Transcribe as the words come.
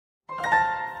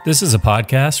This is a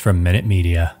podcast from Minute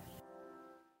Media.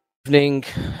 Evening,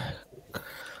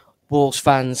 Wolves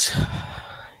fans.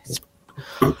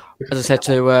 As I said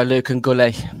to Luke and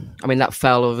Gully, I mean, that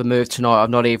fell of a move tonight. I've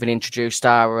not even introduced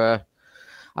our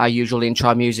usual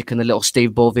intro music and the little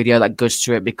Steve Ball video that goes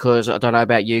to it, because I don't know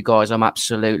about you guys, I'm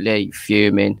absolutely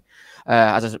fuming.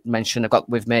 As I mentioned, I've got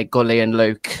with me Gully and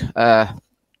Luke.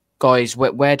 Guys,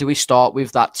 where do we start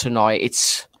with that tonight?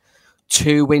 It's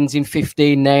 2 wins in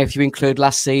 15 now, if you include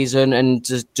last season, and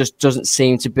just doesn't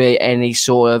seem to be any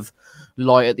sort of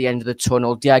light at the end of the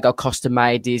tunnel. Diego Costa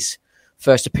made his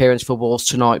first appearance for Wolves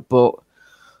tonight, but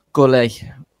Gully,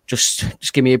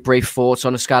 just give me a brief thoughts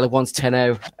on a scale of 1 to 10.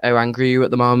 How angry are you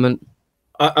at the moment?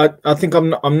 I think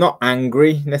I'm not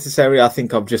angry necessarily. I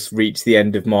think I've just reached the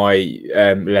end of my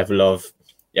level of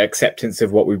acceptance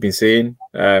of what we've been seeing.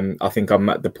 I think I'm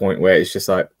at the point where it's just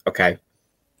like, okay,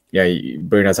 yeah,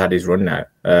 Bruno's had his run now.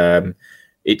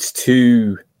 It's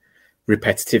too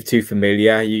repetitive, too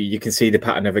familiar. You can see the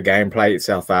pattern of a game play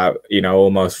itself out,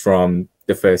 almost from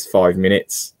the first 5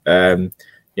 minutes. We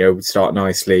start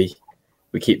nicely,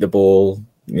 we keep the ball,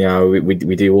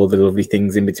 we do all the lovely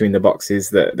things in between the boxes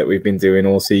that we've been doing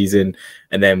all season,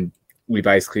 and then we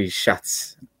basically shit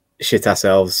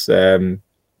ourselves, on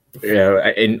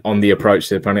the approach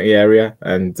to the penalty area.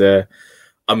 And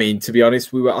I mean, to be honest,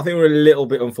 I think we were a little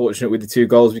bit unfortunate with the 2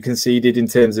 goals we conceded in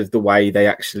terms of the way they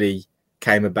actually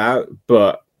came about,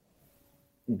 but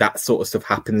that sort of stuff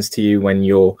happens to you when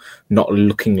you're not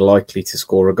looking likely to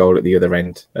score a goal at the other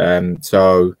end.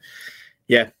 So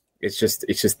yeah, it's just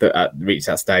that I reached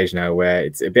that stage now where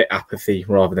it's a bit apathy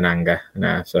rather than anger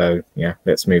now. So yeah,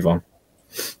 let's move on.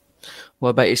 What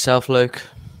about yourself, Luke?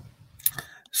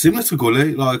 Similar to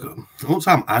Gully, like, I won't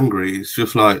say I'm angry, it's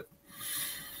just like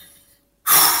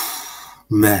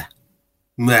meh,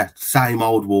 same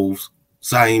old Wolves,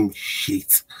 same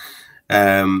shit.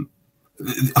 I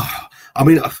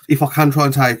mean, if I can try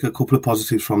and take a couple of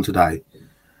positives from today,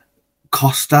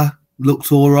 Costa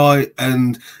looks all right,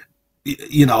 and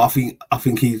I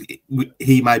think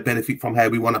he may benefit from how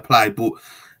we want to play, but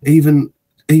even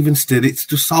still, it's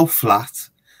just so flat.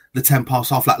 The tempo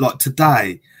so flat. Like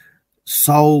today,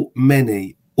 so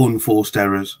many unforced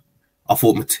errors. I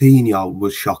thought Moutinho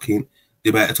was shocking, the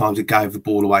amount of times he gave the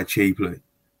ball away cheaply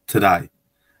today.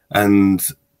 And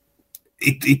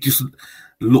it just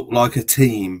looked like a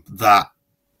team that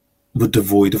were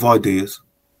devoid of ideas.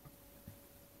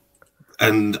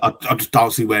 And I just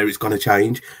don't see where it's going to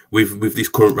change with this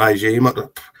current regime.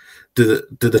 Do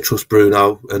they trust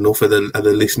Bruno enough? Are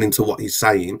they listening to what he's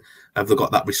saying? Have they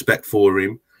got that respect for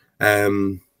him?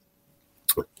 I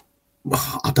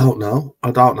don't know.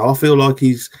 I feel like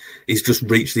he's just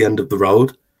reached the end of the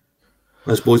road,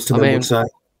 as Boys to Men would say.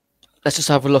 Let's just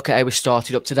have a look at how we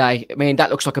started up today. I mean,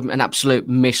 that looks like an absolute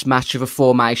mismatch of a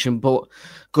formation, but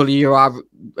Gully, you're our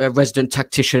resident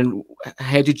tactician.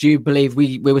 How did you believe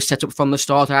we were set up from the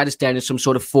start? I had us down as some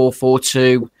sort of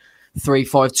 4-4-2,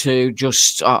 3-5-2.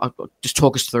 Just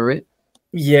talk us through it.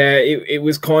 Yeah, it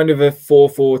was kind of a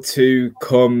 4-4-2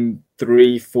 come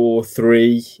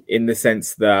 3-4-3 in the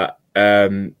sense that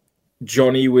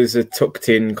Johnny was a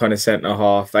tucked-in kind of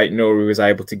centre-half. Aït-Nouri was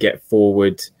able to get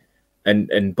forward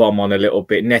and bomb on a little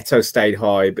bit. Neto stayed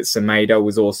high, but Semedo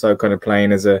was also kind of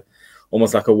playing as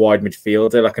almost like a wide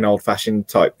midfielder, like an old-fashioned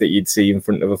type that you'd see in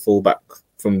front of a fullback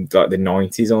from like the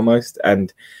 90s almost.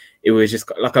 And it was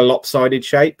just like a lopsided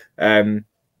shape. I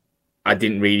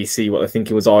didn't really see what the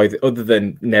thinking was either, other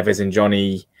than Neves and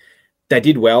Johnny. They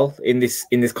did well in this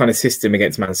kind of system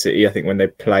against Man City, I think, when they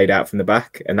played out from the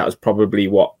back. And that was probably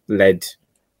what led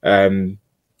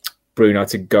Bruno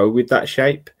to go with that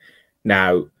shape.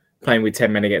 Now, playing with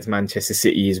 10 men against Manchester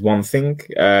City is one thing,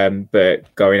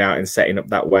 but going out and setting up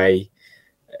that way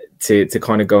to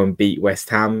kind of go and beat West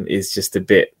Ham is just a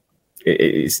bit,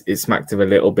 it smacked of a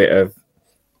little bit of,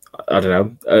 I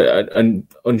don't know,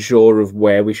 unsure of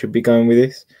where we should be going with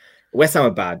this. West Ham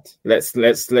are bad.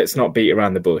 Let's not beat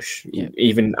around the bush. Yeah.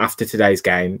 Even after today's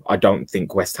game, I don't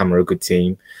think West Ham are a good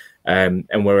team, and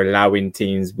we're allowing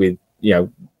teams with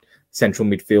central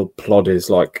midfield plodders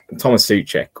like Thomas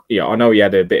Souček. Yeah, I know he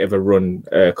had a bit of a run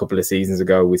a couple of seasons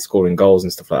ago with scoring goals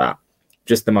and stuff like that.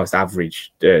 Just the most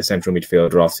average central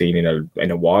midfielder I've seen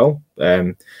in a while.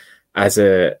 As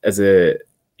a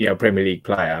Premier League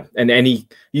player, and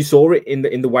you saw it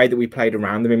in the way that we played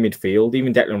around them in midfield.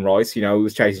 Even Declan Rice, he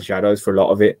was chasing shadows for a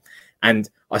lot of it. And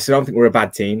I still don't think we're a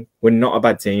bad team. We're not a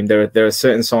bad team. There are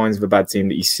certain signs of a bad team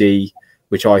that you see,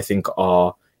 which I think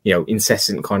are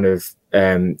incessant kind of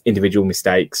individual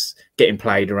mistakes, getting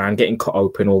played around, getting cut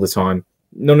open all the time.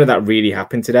 None of that really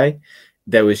happened today.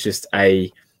 There was just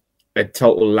a a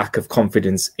total lack of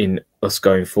confidence in us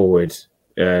going forward.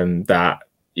 That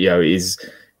is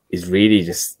really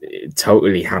just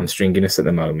totally hamstringing us at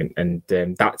the moment, and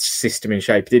that system and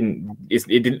shape it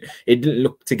didn't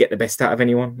look to get the best out of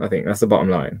anyone. I think that's the bottom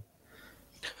line.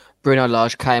 Bruno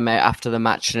Lage came out after the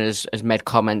match and has made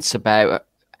comments about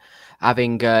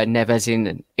having Neves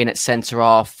in at centre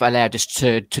half allowed us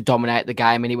to dominate the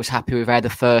game, and he was happy with how the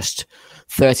first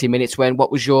 30 minutes went.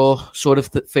 What was your sort of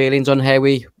feelings on how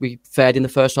we fared in the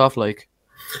first half, Luke?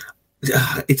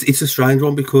 It's a strange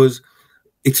one because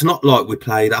it's not like we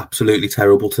played absolutely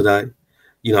terrible today.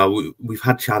 You know, we've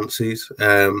had chances.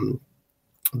 There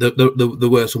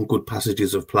were some good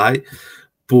passages of play,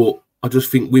 but I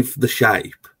just think with the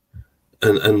shape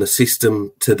and the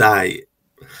system today,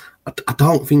 I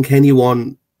don't think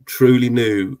anyone truly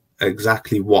knew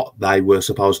exactly what they were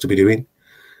supposed to be doing.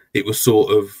 It was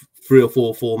sort of 3 or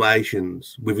 4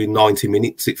 formations within 90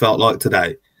 minutes, it felt like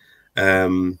today.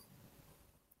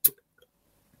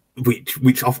 Which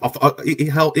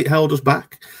it held us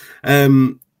back. I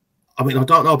mean, I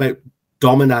don't know about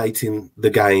dominating the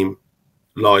game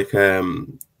like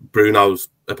Bruno's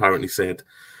apparently said,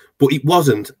 but it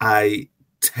wasn't a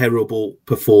terrible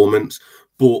performance.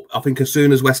 But I think as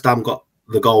soon as West Ham got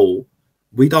the goal,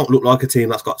 we don't look like a team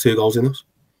that's got 2 goals in us.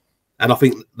 And I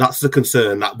think that's the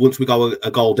concern, that once we go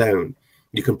a goal down,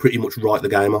 you can pretty much write the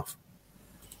game off.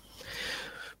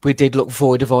 We did look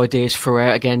void of ideas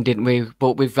throughout again, didn't we?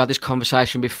 But we've had this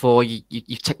conversation before. You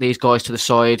take these guys to the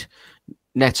side.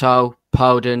 Neto,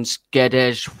 Podence,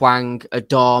 Guedes, Hwang,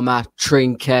 Adama,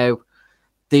 Trinco.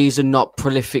 These are not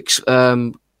prolific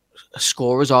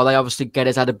scorers, are they? Obviously,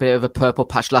 Guedes had a bit of a purple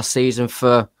patch last season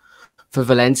for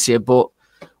Valencia, but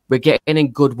we're getting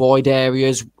in good wide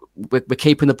areas. We're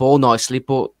keeping the ball nicely,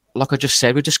 but like I just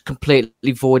said, we're just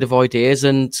completely void of ideas,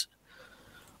 and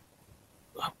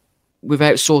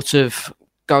without sort of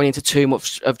going into too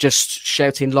much of just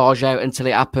shouting Lage out until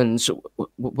it happens,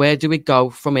 where do we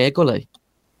go from here, Gully?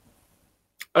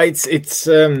 It's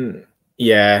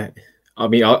yeah. I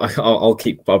mean, I'll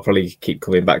probably keep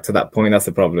coming back to that point. That's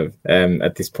the problem.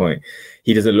 At this point,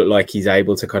 he doesn't look like he's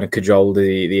able to kind of cajole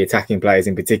the attacking players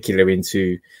in particular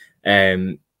into,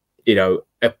 a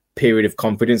period of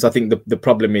confidence. I think the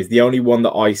problem is the only one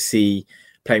that I see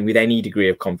playing with any degree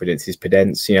of confidence is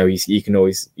Podence. You know,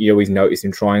 you always notice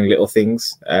him trying little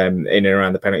things in and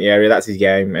around the penalty area. That's his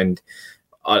game, and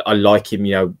I like him.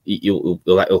 You know,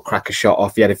 he'll crack a shot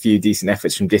off. He had a few decent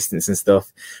efforts from distance and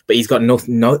stuff, but he's got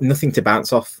nothing to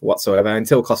bounce off whatsoever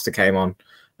until Costa came on.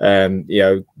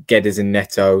 Guedes and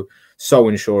Neto so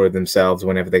unsure of themselves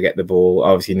whenever they get the ball.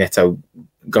 Obviously, Neto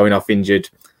going off injured.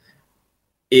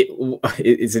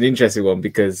 It's an interesting one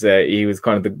because he was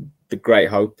kind of the great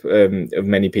hope of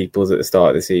many people at the start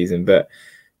of the season. But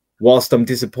whilst I'm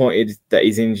disappointed that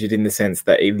he's injured in the sense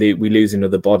that we lose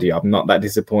another body, I'm not that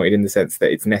disappointed in the sense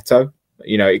that it's Neto.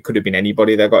 You know, it could have been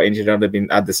anybody that got injured. I'd have been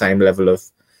at the same level of,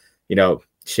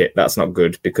 shit, that's not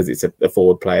good because it's a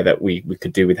forward player that we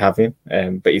could do with having.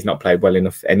 But he's not played well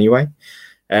enough anyway.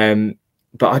 But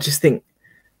I just think,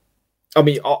 I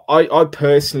mean, I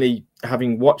personally,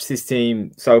 having watched this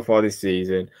team so far this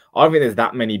season, I don't think there's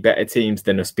that many better teams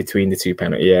than us between the 2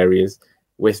 penalty areas.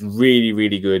 We're really,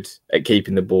 really good at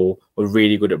keeping the ball. We're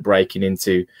really good at breaking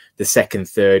into the second,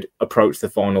 third, approach the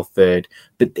final third.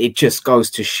 But it just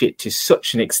goes to shit to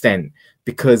such an extent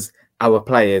because our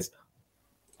players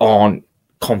aren't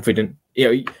confident.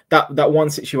 You know, that one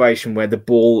situation where the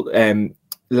ball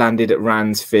landed at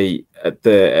Rand's feet, at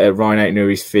the Ryan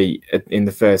Aït-Nouri's feet in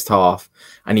the first half,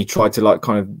 and he tried to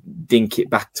kind of dink it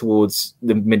back towards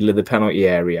the middle of the penalty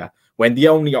area when the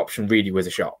only option really was a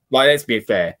shot. Let's be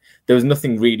fair, there was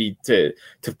nothing really to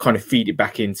kind of feed it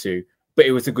back into, but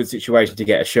it was a good situation to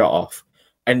get a shot off,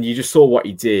 and you just saw what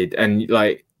he did, and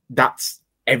that's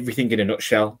everything in a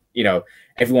nutshell. You know,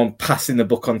 everyone passing the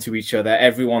buck onto each other,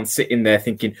 everyone sitting there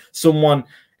thinking someone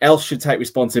else should take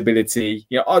responsibility.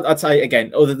 You know, I'd say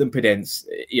again, other than Podence,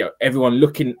 everyone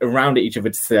looking around at each other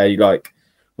to say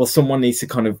well, someone needs to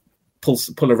kind of pull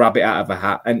a rabbit out of a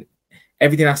hat, and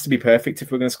everything has to be perfect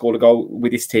if we're going to score a goal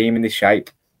with this team in this shape,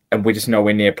 and we're just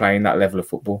nowhere near playing that level of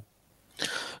football.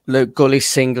 Look, Gully's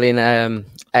singling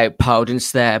out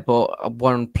Podence there, but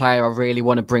one player I really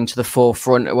want to bring to the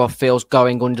forefront who I feel's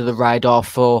going under the radar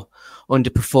for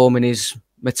underperforming is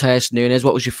Matheus Nunes.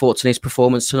 What was your thoughts on his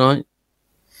performance tonight?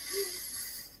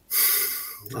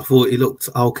 I thought he looked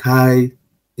okay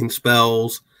in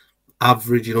spells,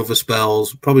 average in other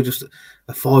spells, probably just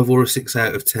a 5 or a 6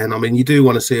 out of 10. I mean, you do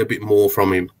want to see a bit more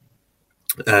from him.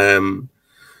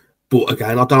 But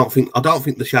again, I don't think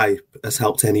the shape has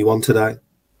helped anyone today.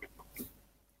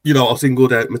 You know, I've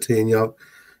singled out Moutinho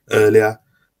earlier.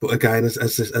 But again, as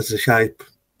the shape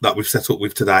that we've set up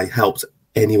with today helps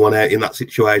anyone out in that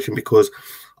situation, because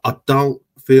I don't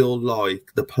feel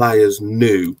like the players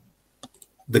knew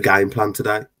the game plan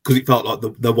today, because it felt like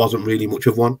there wasn't really much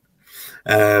of one.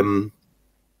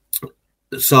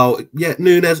 So, yeah,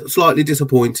 Núñez, slightly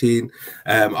disappointing.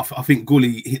 I think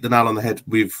Gully hit the nail on the head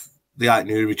with the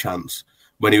Ait-Nouri chance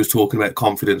when he was talking about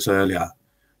confidence earlier.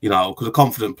 You know, because a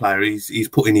confident player, he's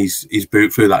putting his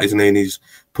boot through that, isn't he? And he's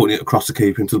putting it across the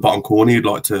keeper into the bottom corner. You'd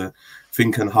like to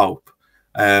think and hope.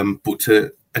 And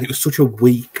it was such a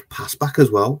weak pass back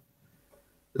as well.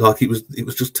 Like it was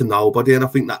just to nobody. And I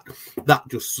think that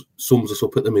just sums us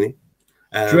up at the minute.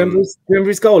 Do you remember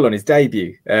his goal on his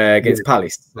debut against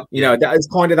Palace? You know, that was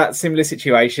kind of that similar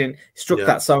situation. Struck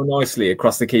that so nicely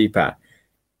across the keeper.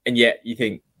 And yet you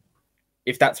think,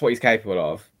 if that's what he's capable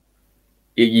of,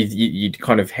 you'd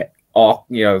kind of head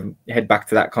back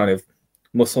to that kind of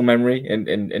muscle memory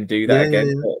and do that again.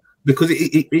 Yeah. Because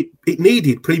it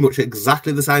needed pretty much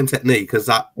exactly the same technique as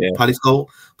that Palace goal,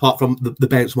 apart from the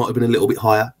bounce might have been a little bit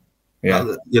higher.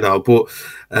 Yeah, but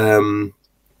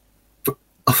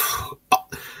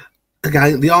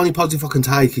again, the only positive I can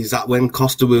take is that when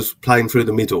Costa was playing through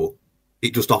the middle,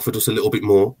 it just offered us a little bit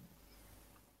more.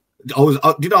 I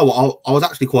was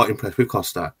actually quite impressed with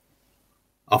Costa.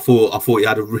 I thought he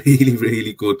had a really,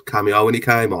 really good cameo when he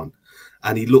came on,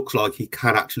 and he looks like he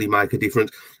can actually make a difference.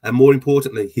 And more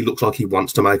importantly, he looks like he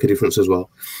wants to make a difference as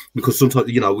well. Because sometimes,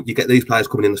 you get these players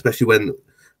coming in, especially when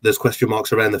there's question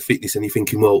marks around their fitness, and you're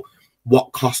thinking, well,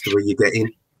 what Costa are you getting?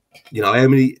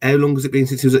 How long has it been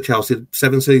since he was at Chelsea?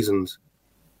 7 seasons?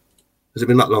 Has it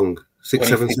been that long? 6,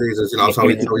 7 seasons?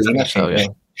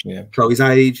 So he's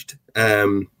aged.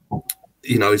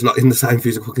 He's not in the same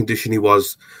physical condition he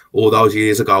was all those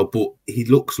years ago, but he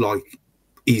looks like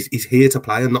he's here to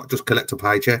play and not just collect a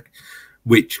paycheck,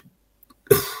 which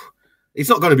it's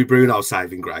not going to be Bruno's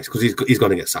saving grace, because he's going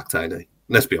to get sacked, ain't he?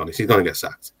 Let's be honest, he's going to get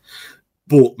sacked.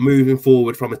 But moving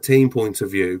forward from a team point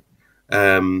of view,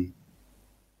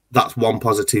 that's one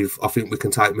positive I think we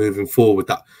can take moving forward,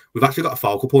 that we've actually got a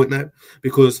focal point now,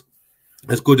 because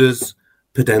as good as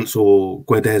Podence or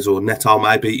Guedes or Neto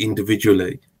may be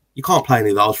individually, you can't play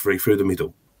any of those three through the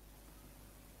middle.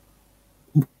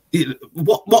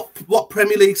 What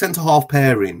Premier League centre-half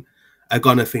pairing are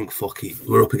going to think, fuck it,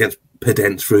 we're up against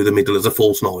Podence through the middle as a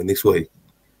false 9 this week?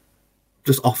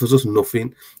 Just offers us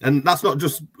nothing. And that's not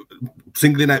just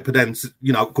singling out Podence,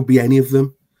 it could be any of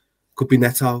them. Could be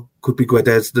Neto, could be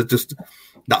Guedes.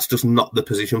 That's just not the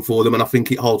position for them. And I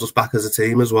think it holds us back as a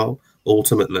team as well.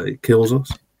 Ultimately, it kills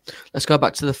us. Let's go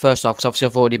back to the first half, because obviously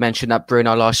I've already mentioned that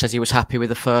Bruno Lage says he was happy with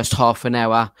the first half an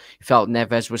hour. He felt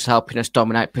Neves was helping us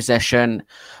dominate possession.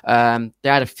 They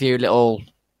had a few little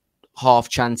half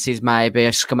chances, maybe.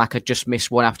 Scamacca just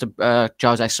missed one after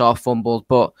Jose Sarr fumbled.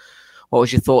 But what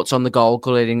was your thoughts on the goal?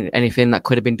 Anything that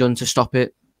could have been done to stop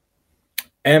it?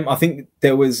 I think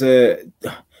there was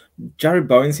Jared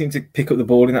Bowen seemed to pick up the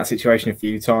ball in that situation a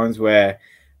few times, where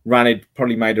Ranid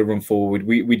probably made a run forward.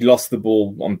 We'd lost the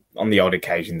ball on the odd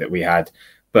occasion that we had,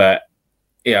 but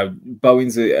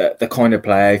Bowen's the kind of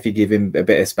player, if you give him a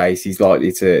bit of space, he's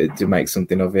likely to make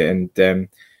something of it. And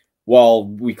while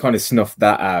we kind of snuffed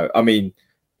that out, I mean,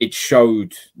 it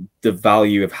showed the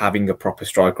value of having a proper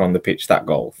striker on the pitch, that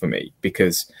goal, for me,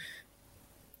 because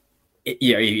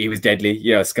he was deadly.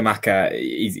 Scamacca,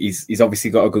 he's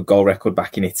obviously got a good goal record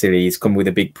back in Italy. He's come with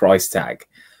a big price tag,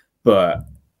 but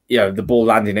the ball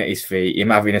landing at his feet, him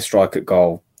having a strike at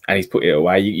goal, and he's put it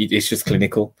away. It's just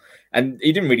clinical. And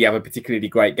he didn't really have a particularly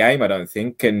great game, I don't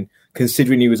think. And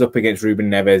considering he was up against Ruben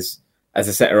Neves as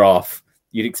a centre-half,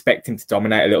 you'd expect him to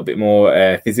dominate a little bit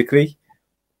more physically.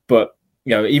 But,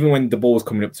 even when the ball was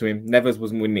coming up to him, Neves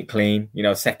wasn't winning it clean.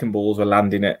 Second balls were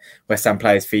landing at West Ham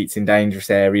players' feet in dangerous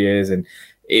areas. And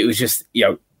it was just,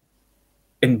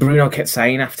 and Bruno kept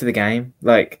saying after the game,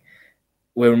 like,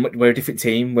 we're a different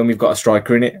team when we've got a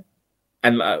striker in it.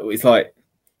 And it's like,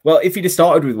 well, if you'd have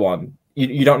started with one,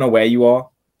 you don't know where you are,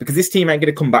 because this team ain't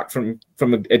going to come back from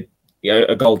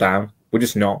a goal down. We're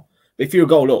just not. But if you're a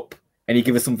goal up and you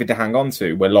give us something to hang on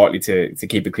to, we're likely to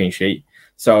keep a clean sheet.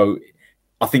 So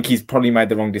I think he's probably made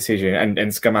the wrong decision. And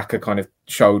Scamacca kind of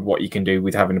showed what you can do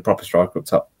with having a proper striker up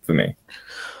top, for me.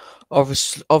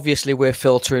 Obviously, we're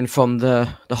filtering from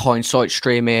the hindsight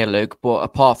stream here, Luke. But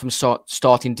apart from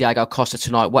starting Diego Costa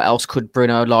tonight, what else could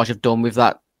Bruno Lage have done with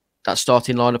that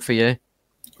starting lineup for you?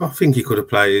 I think he could have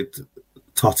played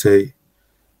Totti.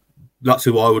 That's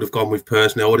who I would have gone with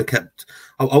personally. I would have kept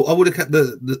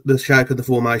the shape of the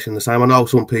formation the same. I know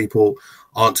some people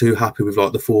aren't too happy with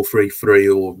like the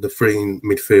 4-3-3 or the 3 in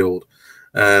midfield.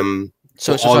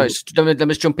 So sorry, let me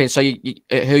just jump in. So who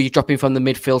are you dropping from the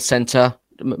midfield centre?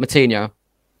 Moutinho?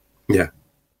 Yeah.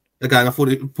 Again, I thought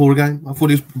it poor again. I thought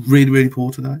it was really, really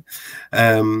poor today.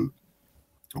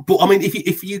 But I mean,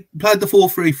 if you played the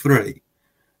 4-3-3,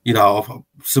 you know,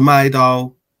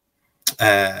 Semedo,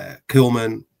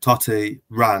 Kilman, Totti,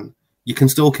 Ran, you can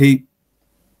still keep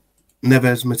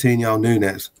Neves, Moutinho,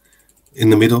 Nunes in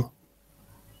the middle.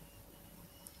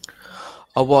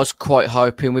 I was quite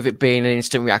hoping, with it being an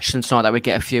instant reaction tonight, that we'd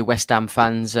get a few West Ham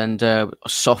fans. And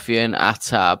Sofian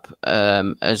Atab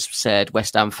has said,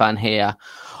 West Ham fan here,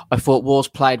 I thought Wolves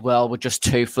played well, were just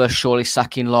toothless. Surely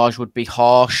sacking Lage would be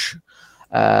harsh.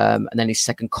 And then his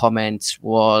second comment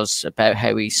was about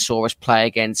how he saw us play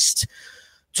against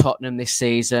Tottenham this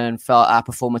season, felt our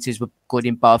performances were good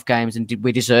in both games and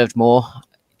we deserved more.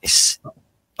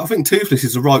 I think toothless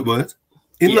is the right word.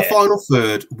 In the final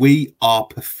third, we are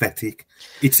pathetic.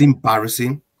 It's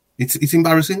embarrassing. It's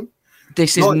embarrassing.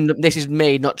 This is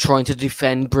me not trying to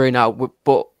defend Bruno,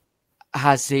 but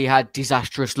has he had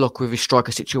disastrous luck with his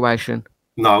striker situation?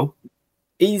 No.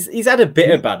 He's had a bit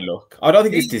of bad luck. I don't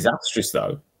think it's disastrous,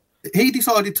 though. He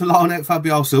decided to loan out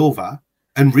Fabio Silva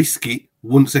and risk it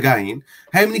once again.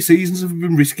 How many seasons have we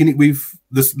been risking it with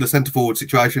the centre-forward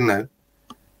situation now?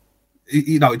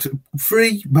 You know, it's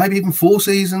 3, maybe even 4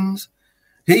 seasons.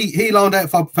 He loaned out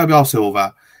Fabio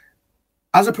Silva.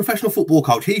 As a professional football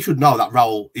coach, he should know that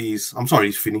Raul is... I'm sorry,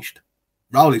 he's finished.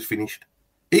 Raul is finished.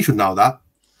 He should know that.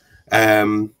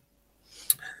 And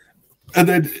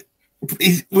then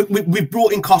we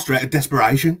brought in Costa out of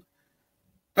desperation.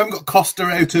 We haven't got Costa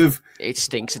out of... It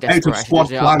stinks of desperation. Out of squad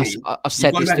planning.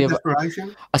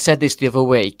 I said this the other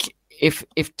week. If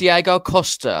Diego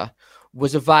Costa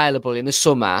was available in the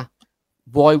summer,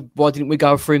 why didn't we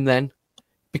go for him then?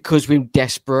 Because we're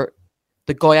desperate.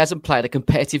 The guy hasn't played a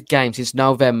competitive game since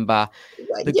November.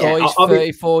 The guy is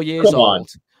 34 years old.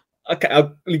 Okay,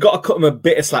 you got to cut him a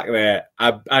bit of slack there.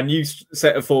 Our new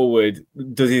centre forward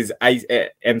does his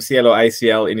MCL or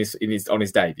ACL on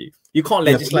his debut. You can't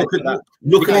legislate for that.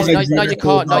 You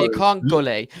can't,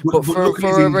 Gully. But for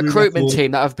a recruitment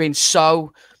team that have been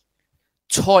so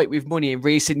tight with money in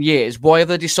recent years, why have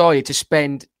they decided to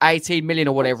spend 18 million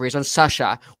or whatever it is on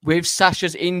Sasha with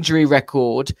Sasha's injury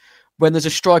record when there's a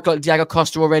striker like Diego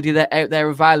Costa already out there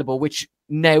available, which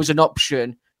now's an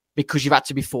option because you've had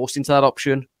to be forced into that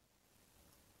option?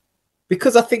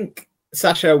 Because I think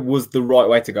Sasha was the right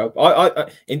way to go.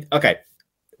 Okay,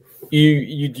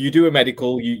 you do a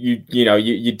medical, you do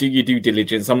your due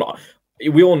diligence.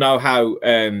 We all know how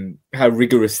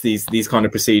rigorous these kind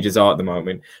of procedures are at the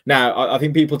moment. Now, I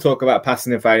think people talk about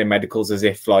passing and failing medicals as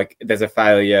if like there's a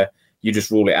failure, you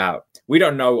just rule it out. We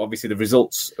don't know, obviously, the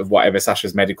results of whatever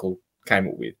Sasha's medical came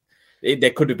up with. There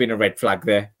could have been a red flag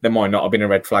there. There might not have been a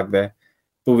red flag there.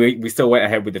 But we still went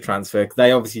ahead with the transfer because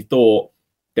they obviously thought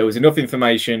there was enough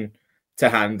information to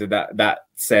hand that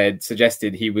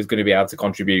suggested he was going to be able to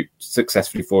contribute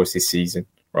successfully for us this season.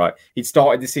 Right, he'd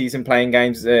started the season playing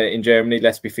games in Germany.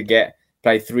 Lest we forget,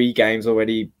 played 3 games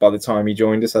already by the time he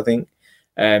joined us, I think.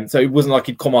 So it wasn't like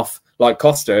he'd come off like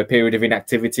Costa, a period of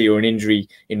inactivity or an injury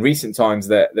in recent times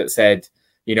that said,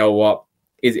 you know what,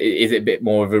 is it a bit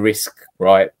more of a risk,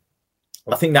 right?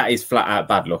 I think that is flat out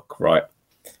bad luck, right?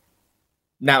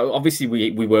 Now, obviously,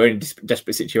 we were in a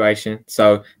desperate situation,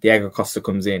 so Diego Costa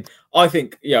comes in. I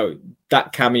think,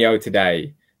 that cameo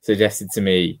today suggested to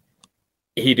me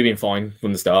he'd have been fine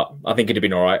from the start. I think it'd have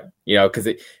been all right, because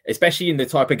especially in the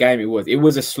type of game it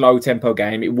was a slow tempo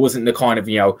game. It wasn't the kind of,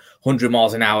 100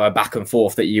 miles an hour back and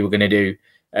forth that you were going to do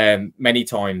many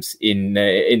times in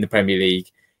the Premier League.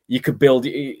 You could build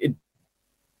it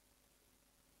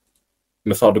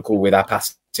methodical with our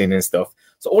passing and stuff.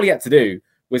 So all he had to do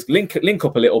was link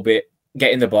up a little bit,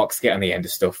 get in the box, get on the end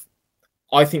of stuff.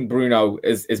 I think Bruno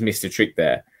has missed a trick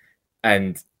there.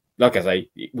 And like I say,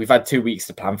 we've had 2 weeks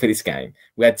to plan for this game.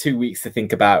 We had 2 weeks to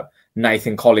think about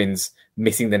Nathan Collins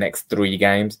missing the next 3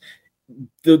 games.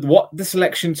 What the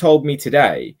selection told me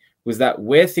today was that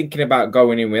we're thinking about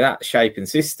going in with that shape and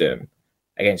system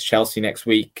against Chelsea next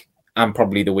week and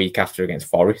probably the week after against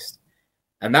Forest.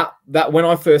 And that when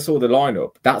I first saw the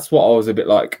lineup, that's what I was a bit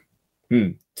like,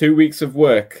 2 weeks of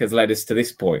work has led us to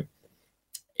this point.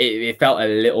 It felt a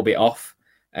little bit off.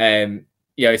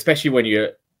 Especially when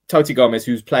you're Totti Gomez,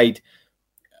 who's played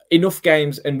enough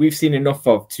games and we've seen enough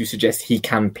of to suggest he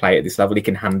can play at this level. He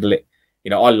can handle it.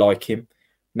 I like him.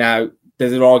 Now,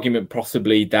 there's an argument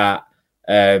possibly that,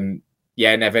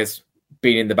 Neves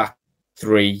being in the back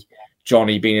 3,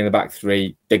 Johnny being in the back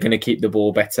 3, they're going to keep the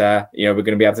ball better. We're going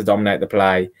to be able to dominate the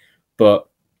play. But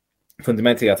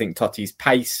fundamentally, I think Totti's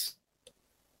pace,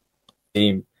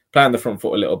 play on the front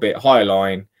foot a little bit, higher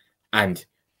line, and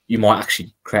you might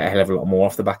actually create a hell of a lot more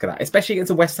off the back of that, especially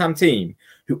against a West Ham team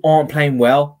who aren't playing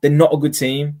well. They're not a good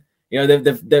team. You know,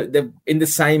 they're in the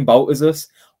same boat as us.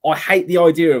 I hate the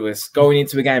idea of us going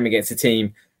into a game against a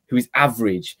team who is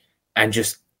average and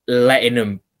just letting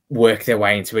them work their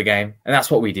way into a game. And that's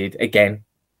what we did, again,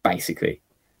 basically.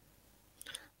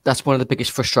 That's one of the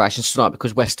biggest frustrations tonight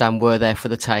because West Ham were there for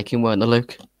the taking, weren't they,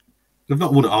 Luke? They've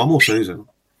not won at home all season.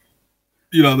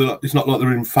 You know, it's not like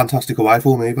they're in fantastic away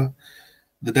form either.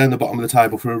 They're down the bottom of the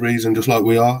table for a reason, just like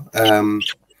we are.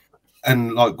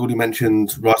 And like Goody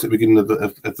mentioned right at the beginning of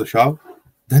the show,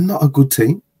 they're not a good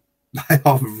team. They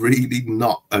are really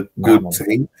not a good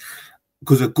team.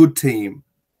 Because a good team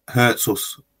hurts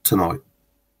us tonight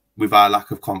with our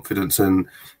lack of confidence and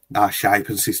our shape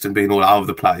and system being all over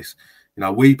the place. You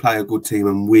know, we play a good team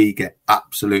and we get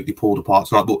absolutely pulled apart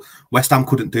tonight. But West Ham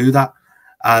couldn't do that.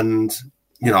 And,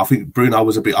 you know, I think Bruno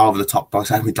was a bit over the top by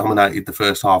saying we dominated the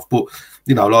first half. But,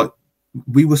 you know, like,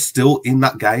 we were still in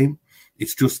that game.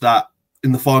 It's just that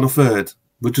in the final third,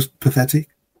 we're just pathetic.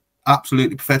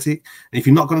 Absolutely pathetic. And if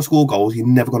you're not going to score goals, you're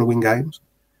never going to win games.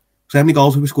 So how many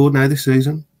goals have we scored now this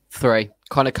season? 3.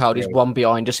 Connor Cody's one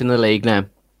behind us in the league now.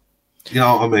 You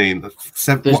know what I mean? We're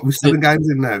 7 games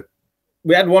in now.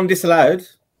 We had 1 disallowed.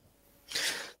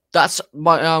 That's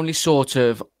my only sort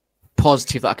of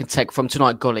positive that I can take from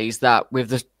tonight, Gully, is that with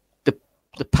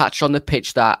the patch on the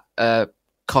pitch that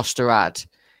Costa had,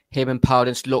 him and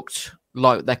Podence looked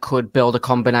like they could build a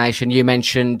combination. You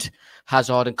mentioned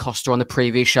Hazard and Costa on the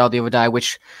previous show the other day,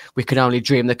 which we could only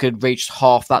dream they could reach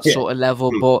half that sort of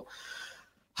level. But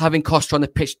having Costa on the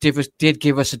pitch did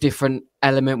give us a different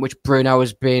element, which Bruno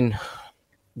has been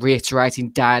reiterating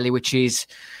daily, which is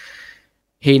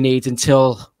he needs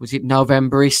until, was it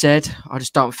November, he said? I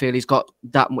just don't feel he's got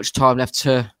that much time left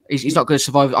to... He's not going to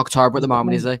survive October at the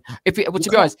moment, is he? Well, to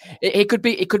be honest, it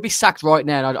could be sacked right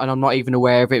now, and I'm not even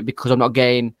aware of it because I'm not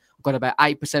getting... I've got about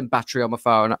 8% battery on my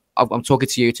phone. I'm talking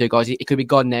to you two guys. It could be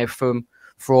gone now for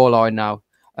all I know.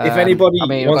 If anybody, I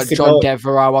mean, I've got John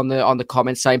Devereaux on the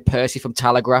comments saying Percy from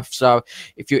Telegraph. So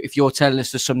if you're telling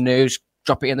us there's some news,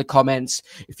 drop it in the comments.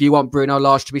 If you want Bruno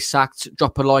Lage to be sacked,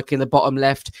 drop a like in the bottom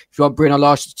left. If you want Bruno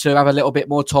Lage to have a little bit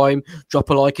more time,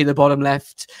 drop a like in the bottom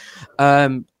left.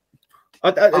 Going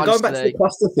back to the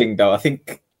Costa thing, though, I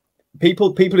think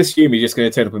people assume he's just going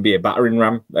to turn up and be a battering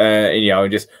ram,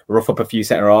 and just rough up a few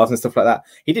centre halves and stuff like that.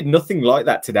 He did nothing like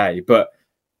that today, but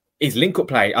his link-up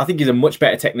play, I think he's a much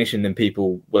better technician than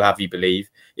people will have you believe.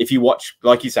 If you watch,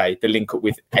 like you say, the link-up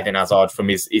with Eden Hazard from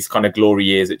his kind of glory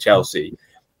years at Chelsea,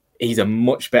 he's a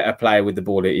much better player with the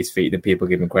ball at his feet than people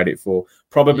give him credit for.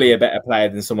 Probably a better player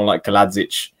than someone like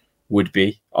Kaladzic would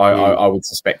be, I would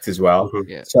suspect as well.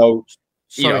 Yeah. So,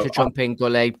 sorry to jump in,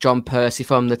 Gully. John Percy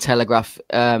from the Telegraph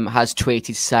has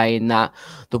tweeted saying that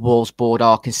the Wolves board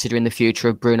are considering the future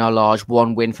of Bruno Lage.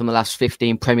 1 win from the last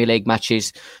 15 Premier League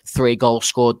matches, 3 goals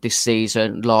scored this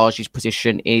season. Lage's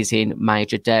position is in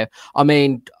major doubt. I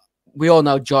mean, we all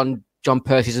know John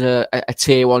Percy's a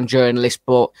tier 1 journalist,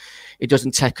 but it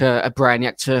doesn't take a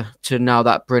brainiac to know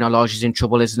that Bruno Lage is in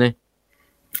trouble, isn't he?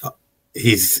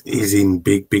 He's in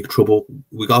big trouble.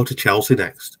 We go to Chelsea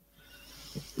next.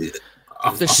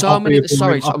 There's so many. I'm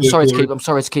sorry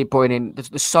to keep pointing.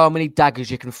 There's so many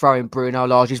daggers you can throw in Bruno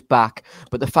Lage's back,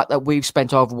 but the fact that we've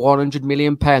spent over £100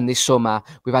 million this summer,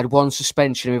 we've had 1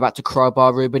 suspension, and we've had to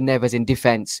crowbar Ruben Neves in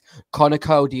defence. Connor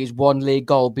Cody is 1 league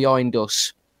goal behind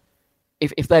us.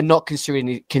 If they're not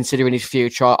considering his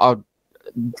future,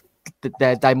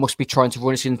 they must be trying to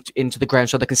run us into the ground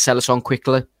so they can sell us on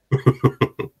quickly.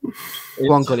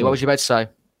 Go on, Gully. What was you about to say?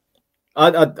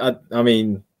 I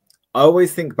mean, I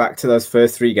always think back to those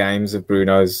first 3 games of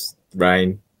Bruno's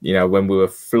reign, when we were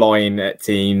flying at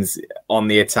teams on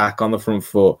the attack, on the front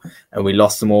foot, and we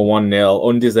lost them all 1-0,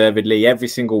 undeservedly, every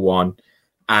single one.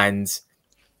 And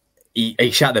he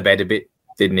shat the bed a bit,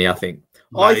 didn't he, I think?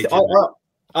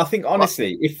 I think,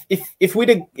 honestly, if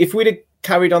we'd have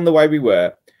carried on the way we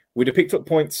were, we'd have picked up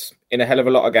points in a hell of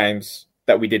a lot of games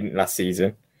that we didn't last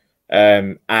season.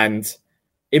 And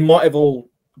it might have all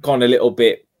gone a little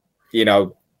bit,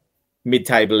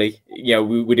 mid-table-y.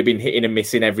 We would have been hitting and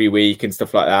missing every week and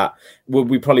stuff like that.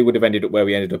 We probably would have ended up where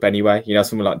we ended up anyway,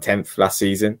 something like 10th last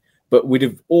season. But we'd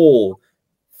have all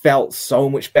felt so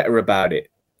much better about it.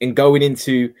 And going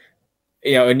into,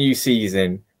 a new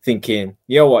season thinking,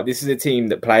 you know what, this is a team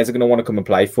that players are going to want to come and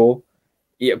play for.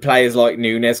 Players like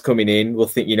Nunes coming in will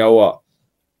think, you know what,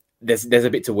 there's a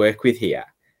bit to work with here.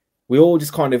 We all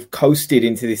just kind of coasted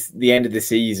into the end of the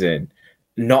season,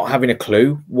 not having a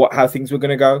clue how things were going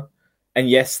to go. And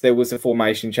yes, there was a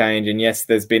formation change, and yes,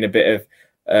 there's been a bit of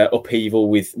upheaval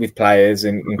with players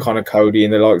and Connor Cody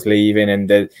and the likes leaving,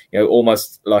 and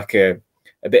almost like a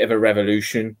bit of a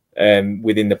revolution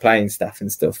within the playing staff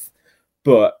and stuff.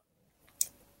 But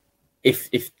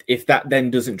if that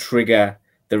then doesn't trigger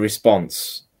the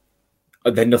response,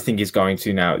 then nothing is going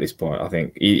to now at this point. I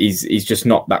think he's just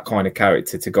not that kind of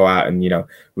character to go out and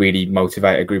really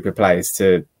motivate a group of players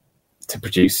to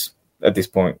produce at this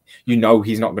point. He's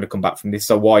not going to come back from this,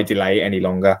 so why delay it any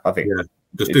longer? I think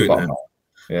just do it now.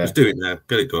 Yeah. Just do it now.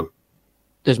 Get it done.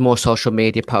 There's more social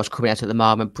media posts coming out at the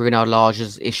moment. Bruno Lage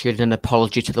has issued an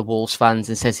apology to the Wolves fans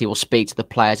and says he will speak to the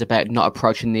players about not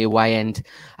approaching the away end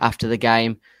after the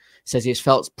game. Says he has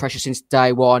felt pressure since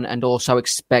day one and also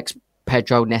expects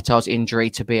Pedro Neto's injury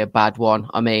to be a bad one.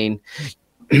 I mean,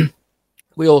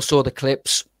 we all saw the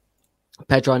clips.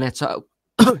 Pedro Neto,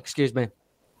 excuse me,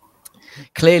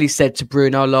 clearly said to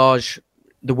Bruno Lage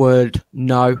the word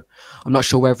no. I'm not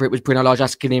sure whether it was Bruno Lage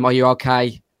asking him, "Are you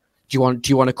okay? Do you want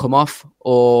to come off,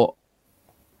 or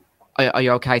are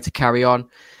you okay to carry on?"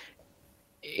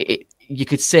 You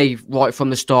could see right from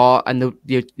the start and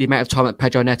the amount of time that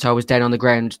Pedro Neto was down on the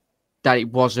ground that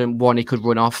it wasn't one he could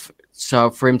run off.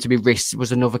 So for him to be risked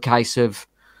was another case of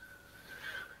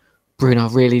Bruno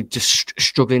really just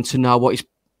struggling to know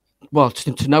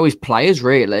to know his players,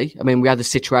 really. I mean, we had the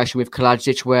situation with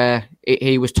Kalajic where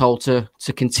he was told to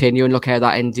continue, and look how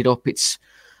that ended up. It's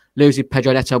losing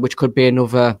Pedro Neto, which could be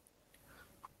another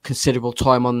considerable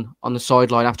time on the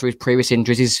sideline after his previous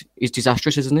injuries, is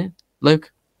disastrous, isn't it,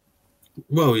 Luke?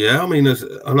 Well, yeah. I mean,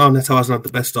 I know Neto hasn't had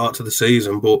the best start to the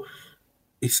season, but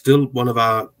he's still one of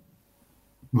our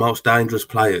most dangerous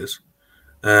players.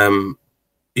 It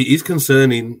is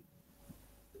concerning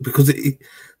because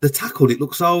the tackle, it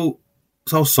looks so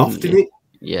soft, in it.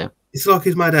 Yeah. It's like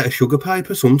he's made out of sugar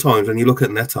paper sometimes when you look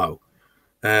at Neto.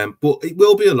 But it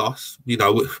will be a loss. We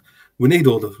need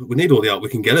all the help we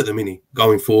can get at the minute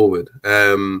going forward.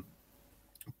 But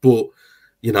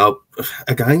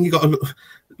again, you got to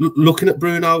looking at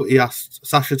Bruno. He asked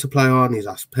Sasha to play on. He's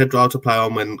asked Pedro to play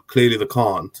on when clearly they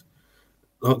can't.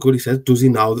 Like Goody says, does he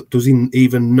know? Does he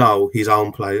even know his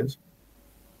own players?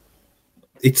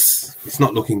 It's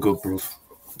not looking good, bro.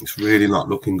 It's really not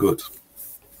looking good.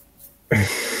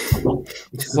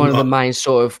 One of the main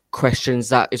sort of questions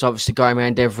that is obviously going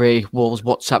around every Wolves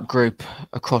WhatsApp group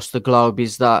across the globe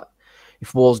is that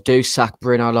if Wolves do sack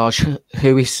Bruno Lage,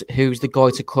 who's the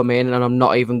guy to come in? And I'm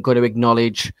not even going to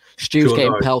acknowledge Stu's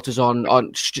getting pelters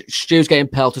Stu's getting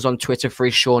pelters on Twitter for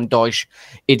his Sean Dyche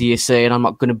idiocy, and I'm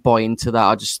not going to buy into that.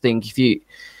 I just think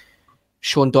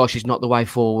Sean Dyche is not the way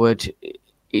forward.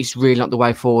 It's really not the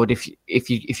way forward.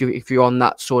 If you're on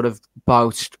that sort of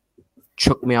boat,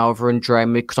 chuck me over and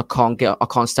drain me because I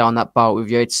can't stay on that boat with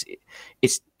you.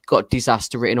 It's got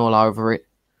disaster written all over it.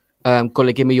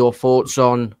 Gully, give me your thoughts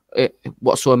on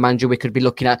what sort of manager we could be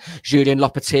looking at. Julian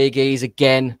Lopetegui's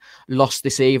again lost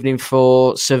this evening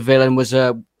for Seville and was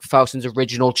Falson's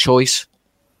original choice.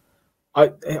 I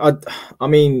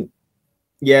mean,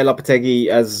 yeah, Lopetegui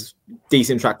has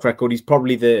decent track record. He's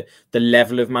probably the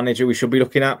level of manager we should be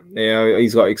looking at.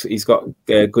 He's got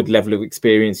a good level of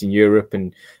experience in Europe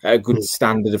and a good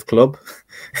standard of club.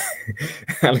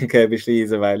 Alan Kirbishley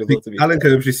is available to be. Alan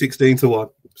Kirbishley 16-1.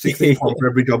 16 for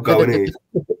every job going in.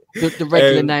 The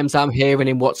regular names I'm hearing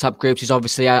in WhatsApp groups is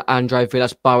obviously Andre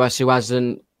Villas-Boas, who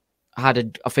hasn't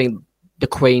had I think the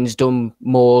Queen's done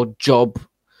more jobs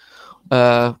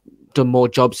than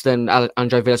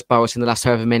Andre Villas-Boas in the last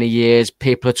however many years.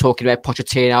 People are talking about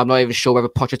Pochettino. I'm not even sure whether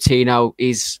Pochettino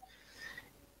is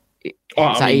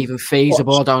that even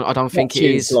feasible. I don't think it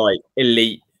is. Like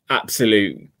elite,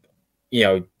 absolute,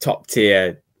 top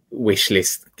tier wish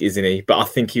list, isn't he? But I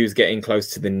think he was getting close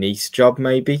to the Nice job,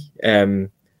 maybe.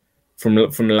 From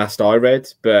the last I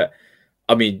read, but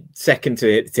I mean, second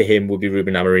to him would be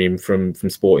Ruben Amorim from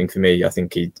Sporting for me. I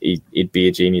think he'd be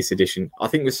a genius addition. I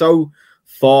think we're so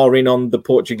far in on the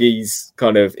Portuguese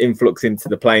kind of influx into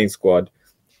the playing squad,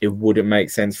 it wouldn't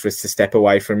make sense for us to step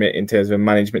away from it in terms of a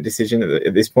management decision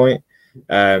at this point,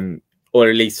 or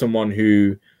at least someone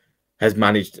who has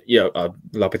managed.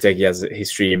 Lopetegui has a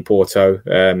history in Porto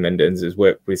and has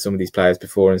worked with some of these players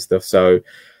before and stuff. So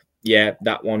yeah,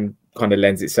 that one kind of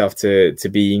lends itself to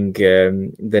being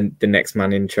the next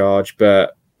man in charge,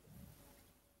 but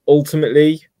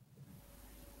ultimately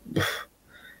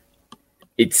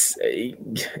it's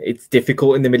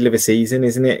difficult in the middle of a season,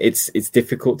 isn't it? It's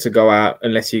difficult to go out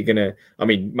unless you're gonna. I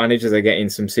mean, managers are getting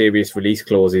some serious release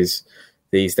clauses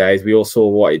these days. We all saw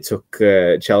what it took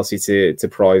Chelsea to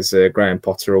prize Graham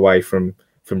Potter away from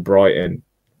Brighton,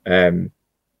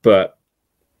 but.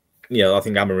 I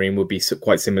think Amorim would be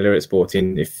quite similar at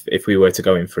Sporting if we were to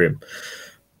go in for him.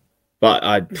 But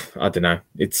I don't know.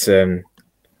 It's an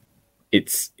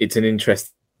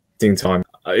interesting time.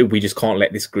 We just can't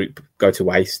let this group go to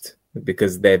waste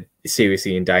because they're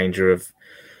seriously in danger of,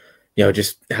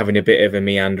 just having a bit of a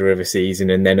meander of a season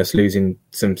and then us losing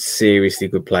some seriously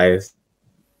good players,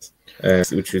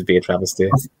 which would be a travesty.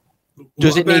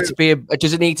 Does it need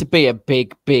to be a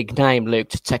big name, Luke,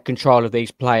 to take control of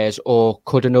these players, or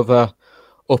could another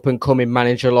up and coming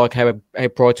manager like how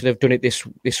Brighton have done it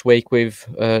this week with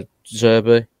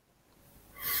Zerbi?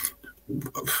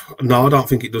 No, I don't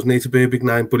think it does need to be a big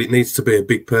name, but it needs to be a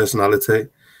big personality.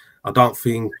 I don't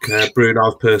think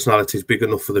Bruno's personality is big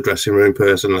enough for the dressing room,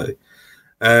 personally.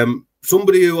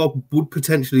 Somebody who I would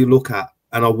potentially look at,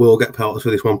 and I will get pelters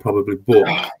for this one probably,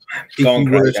 but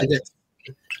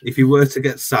if he were to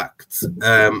get sacked,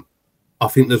 I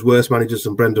think there's worse managers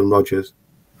than Brendan Rodgers.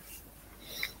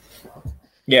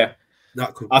 Yeah,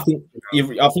 I think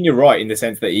you're right in the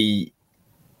sense that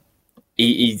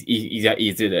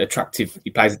he's an attractive.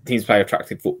 Teams play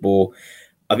attractive football.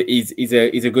 I think he's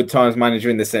a good times manager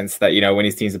in the sense that when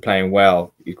his teams are playing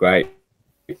well, he's great.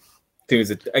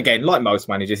 Again, like most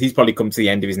managers, he's probably come to the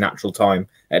end of his natural time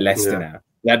at Leicester now.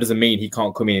 That doesn't mean he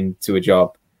can't come into a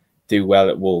job, do well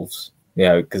at Wolves.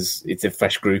 Because it's a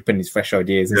fresh group and it's fresh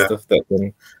ideas and stuff that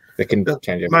can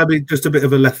change it. Maybe just a bit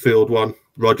of a left field one,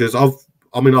 Rodgers. I've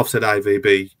said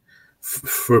AVB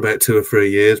for about 2 or 3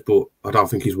 years, but I don't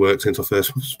think he's worked since I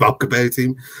first spoke about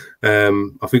him.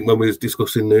 I think when we was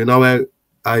discussing Nuno out,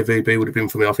 AVB would have been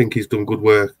for me. I think he's done good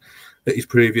work at his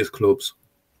previous clubs.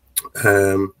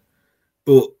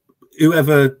 But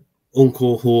whoever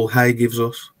Uncle Jorge gives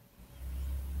us,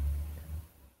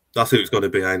 that's who it's got to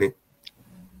be, ain't it?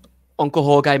 Uncle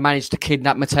Jorge managed to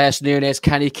kidnap Matheus Nunes.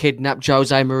 Can he kidnap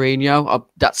Jose Mourinho?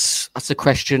 That's a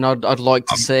question I'd like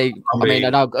to see. I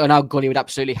know Gunny would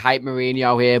absolutely hate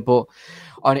Mourinho here, but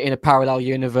in a parallel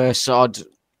universe, I'd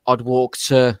walk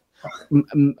to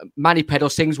Manny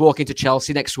Pedalsing's walking to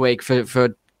Chelsea next week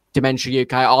for Dementia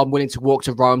UK. I'm willing to walk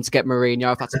to Rome to get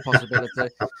Mourinho if that's a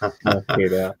possibility.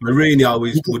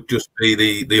 Mourinho would just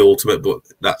be the ultimate, but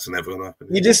that's never going to happen.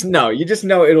 You just know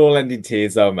it'll all end in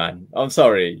tears, though, man. I'm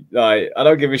sorry. I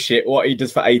don't give a shit what he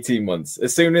does for 18 months.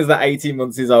 As soon as that 18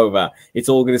 months is over, it's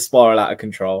all going to spiral out of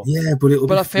control. Yeah,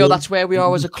 but I feel that's where we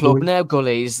are as a club now,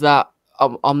 Gully, is that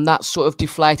I'm that sort of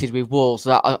deflated with Wolves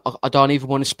that I don't even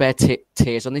want to spare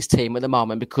tears on this team at the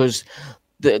moment because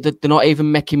they're not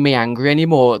even making me angry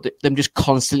anymore. They're just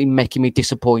constantly making me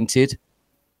disappointed.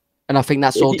 And I think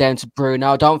that's all down to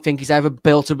Bruno. I don't think he's ever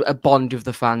built a bond with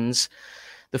the fans.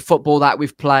 The football that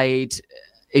we've played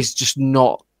is just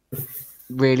not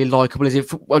really likeable.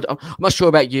 I'm not sure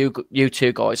about you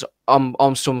two guys. I'm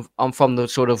from the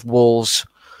sort of Wolves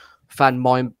fan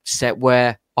mindset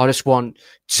where I just want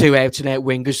 2 out-and-out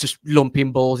wingers just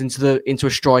lumping balls into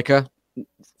a striker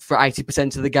for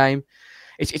 80% of the game.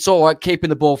 It's all right keeping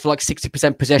the ball for like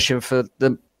 60% possession for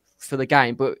the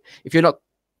game, but if you're not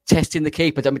testing the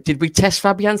keeper, did we test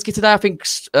Fabianski today? I think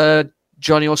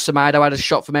Johnny or Semedo had a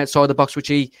shot from outside the box, which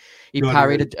he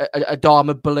parried. A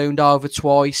Dharma ballooned over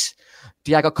twice.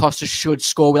 Diego Costa should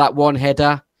score with that one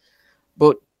header,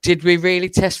 but did we really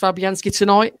test Fabianski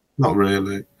tonight? Not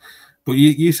really. But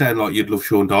you sound like you'd love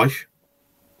Sean Dyche.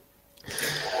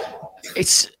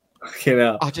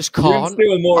 I just can't.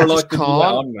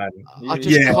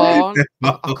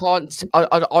 I can't.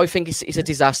 I think it's a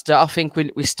disaster. I think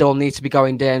we still need to be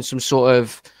going down some sort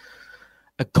of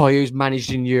a guy who's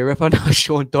managed in Europe. I know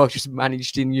Sean Dyche is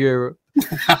managed in Europe,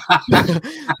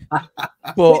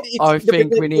 but I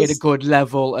think we need a good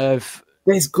level of.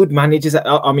 There's good managers.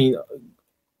 I mean,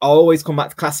 I always come back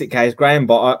to classic case. Graham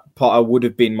Potter would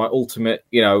have been my ultimate,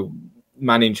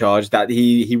 man in charge. That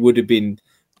he would have been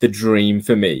the dream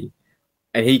for me.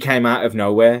 And he came out of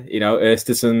nowhere,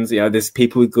 Östersunds, there's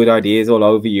people with good ideas all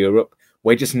over Europe.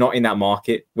 We're just not in that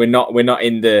market. We're not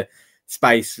in the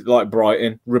space like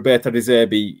Brighton. Roberto De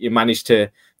Zerbi managed to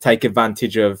take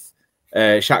advantage of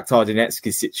Shakhtar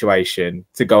Donetsk's situation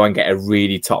to go and get a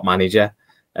really top manager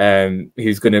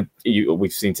who's going to,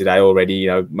 we've seen today already,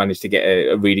 managed to get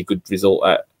a really good result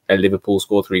at Liverpool,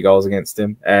 score 3 goals against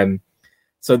him.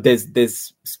 So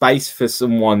there's space for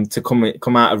someone to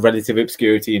come out of relative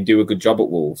obscurity and do a good job at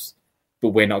Wolves, but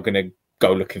we're not going to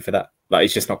go looking for that.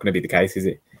 It's just not going to be the case, is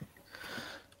it?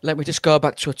 Let me just go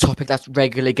back to a topic that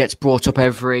regularly gets brought up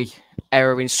every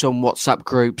hour in some WhatsApp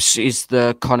groups, is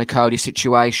the Conor Coady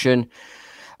situation.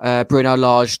 Bruno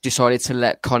Lage decided to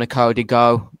let Conor Coady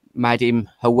go, made him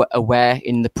aware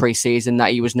in the pre-season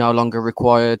that he was no longer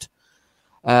required.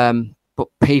 But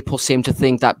people seem to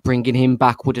think that bringing him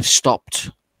back would have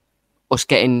stopped us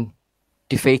getting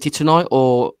defeated tonight,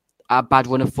 or our bad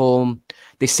run of form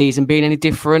this season being any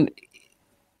different.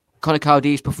 Conor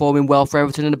Coady is performing well for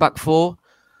Everton in the back four,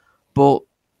 but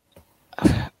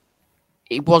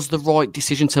it was the right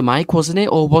decision to make, wasn't it?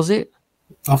 Or was it?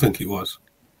 I think it was.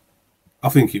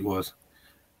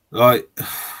 Like,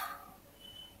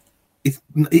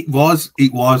 it was.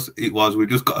 We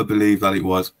just got to believe that it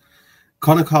was.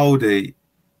 Conor Coady,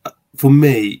 for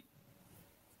me,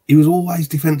 he was always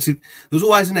defensive. There was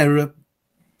always an error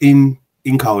in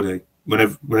Coady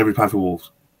whenever he played for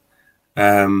Wolves.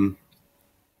 And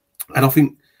I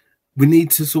think we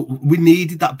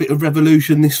needed that bit of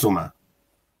revolution this summer.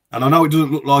 And I know it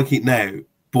doesn't look like it now,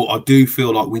 but I do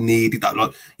feel like we needed that.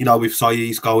 Like, you know, with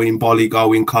Saiz going, Bolly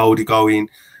going, Coady going,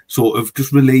 sort of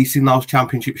just releasing those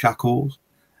championship shackles.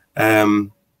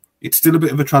 It's still a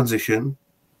bit of a transition,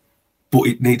 but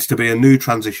it needs to be a new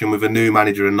transition with a new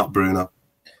manager and not Bruno.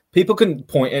 People can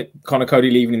point at Conor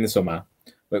Coady leaving in the summer,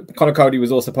 but Conor Coady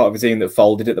was also part of a team that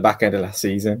folded at the back end of last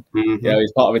season. Mm-hmm. You know,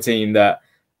 he's part of a team that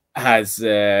has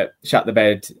shut the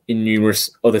bed in numerous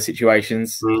other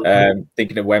situations. Mm-hmm.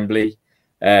 Thinking of Wembley,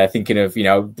 thinking of, you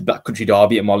know, the Black Country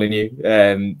Derby at Molineux,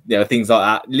 you know, things like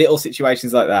that, little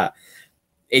situations like that.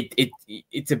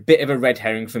 It's a bit of a red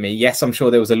herring for me. Yes, I'm sure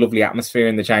there was a lovely atmosphere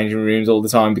in the changing rooms all the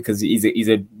time because he's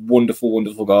a wonderful,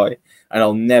 wonderful guy, and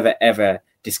I'll never ever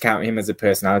discount him as a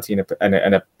personality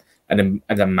and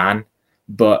a man.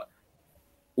 But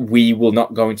we will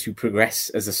not going to progress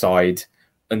as a side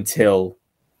until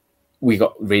we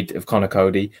got rid of Conor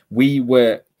Coady.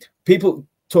 People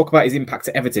talk about his impact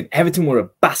at Everton. Everton were a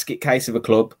basket case of a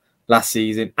club last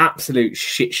season. Absolute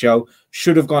shit show.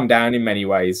 Should have gone down in many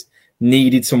ways.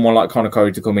 Needed someone like Conor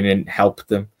Coady to come in and help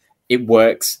them. It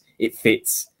works. It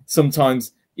fits.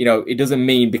 Sometimes, you know, it doesn't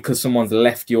mean because someone's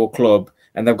left your club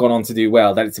and they've gone on to do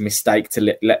well that it's a mistake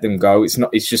to let them go. It's not.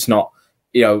 It's just not.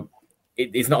 You know,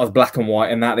 it's not as black and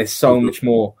white. And that there's so much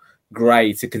more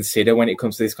grey to consider when it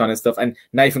comes to this kind of stuff. And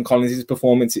Nathan Collins'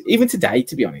 performance, even today,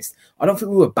 to be honest, I don't think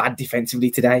we were bad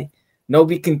defensively today.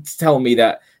 Nobody can tell me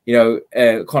that, you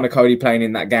know, Conor Coady playing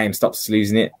in that game stops us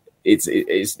losing it. It's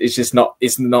just not.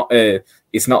 It's not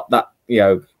that, you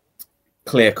know,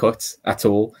 clear cut at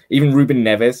all. Even Ruben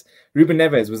Neves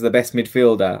was the best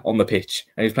midfielder on the pitch,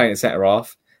 and he was playing at centre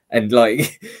half. And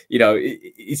like, you know,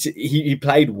 he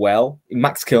played well.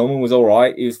 Max Kilman was all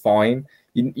right. He was fine.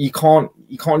 You can't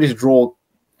just draw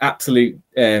absolute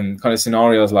kind of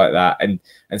scenarios like that and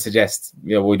suggest,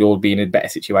 you know, we'd all be in a better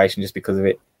situation just because of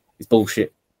it. It's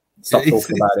bullshit. Stop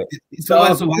talking about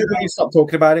it. Stop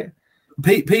talking about it.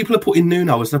 People are putting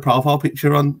Nuno as their profile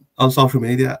picture on social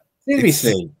media.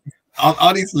 Seriously.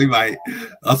 Honestly, mate,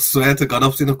 I swear to God,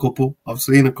 I've seen a couple.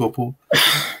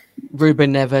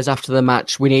 Ruben Neves, after the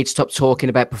match, we need to stop talking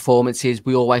about performances.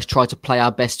 We always try to play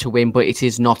our best to win, but it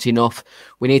is not enough.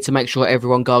 We need to make sure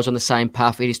everyone goes on the same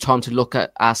path. It is time to look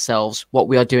at ourselves. What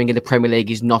we are doing in the Premier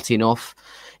League is not enough.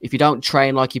 If you don't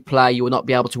train like you play, you will not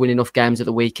be able to win enough games at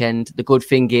the weekend. The good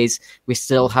thing is we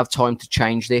still have time to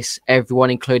change this.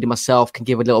 Everyone, including myself, can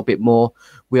give a little bit more.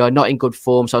 We are not in good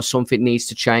form, so something needs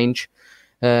to change.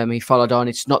 He followed on.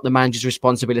 It's not the manager's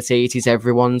responsibility. It is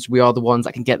everyone's. We are the ones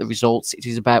that can get the results. It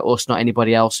is about us, not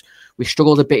anybody else. We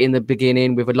struggled a bit in the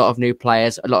beginning with a lot of new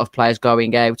players, a lot of players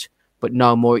going out, but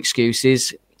no more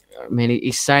excuses. I mean,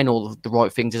 he's saying all the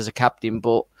right things as a captain,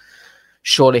 but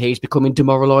surely he's becoming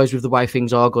demoralised with the way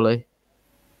things are, Gully.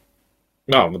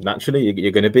 No, naturally,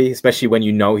 you're going to be, especially when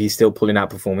you know he's still pulling out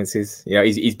performances. You know,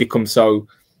 he's become so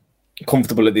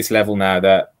comfortable at this level now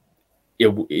that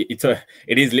it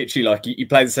is literally like he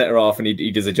plays the centre half and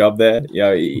he does a job there. You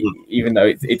know, even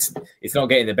though it's not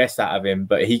getting the best out of him,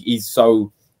 but he's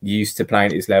so used to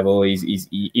playing at this level.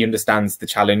 He understands the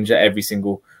challenge at every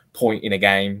single point in a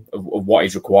game of what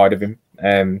is required of him.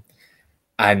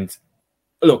 And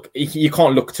look, you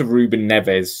can't look to Ruben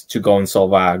Neves to go and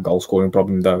solve our goal scoring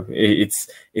problem, though. It's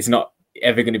not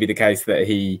ever going to be the case that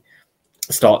he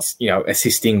starts, you know,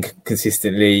 assisting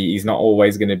consistently. He's not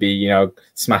always going to be, you know,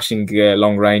 smashing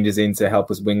long ranges in to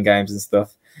help us win games and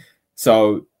stuff.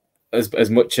 So as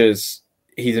much as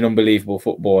he's an unbelievable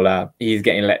footballer, he's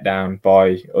getting let down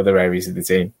by other areas of the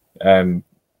team.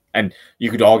 And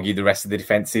you could argue the rest of the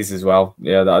defences as well.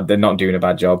 Yeah, they're not doing a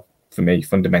bad job for me,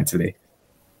 fundamentally.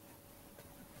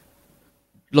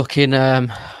 Looking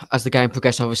as the game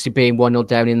progressed, obviously being 1-0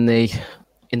 down in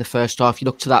the first half, you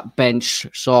look to that bench: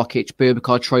 Sarkic,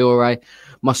 Boubacar Traore,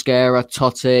 Mosquera,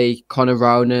 Totti, Conor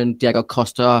Ronan, Diego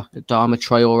Costa, Adama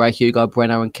Traore, Hugo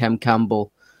Bueno and Kem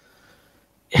Campbell.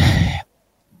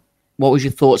 What was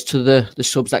your thoughts to the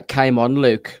subs that came on,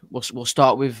 Luke? We'll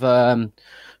start with Boubacar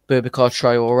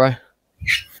Traore.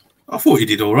 I thought he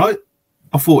did all right.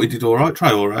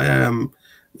 Traore.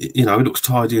 He looks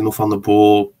tidy enough on the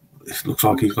ball. It looks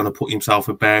like he's going to put himself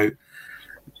about.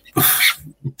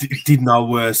 Did no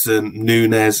worse than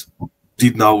Núñez.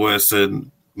 Did no worse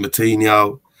than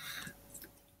Moutinho.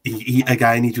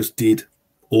 He just did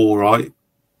all right.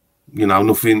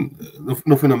 Nothing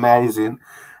amazing.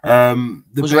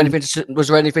 Was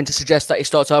there anything to suggest that he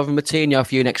starts over Moutinho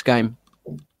for you next game?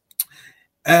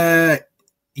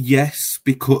 Yes,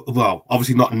 because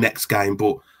obviously not next game,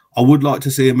 but I would like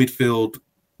to see a midfield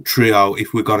trio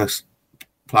if we're going to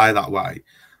play that way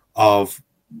of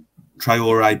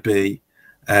Traoré, B,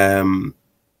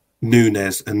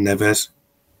 Núñez, and Neves.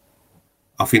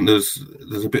 I think there's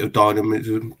a bit of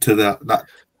dynamism to that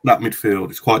midfield.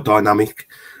 It's quite dynamic.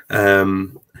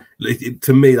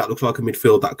 To me, that looks like a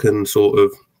midfield that can sort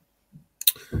of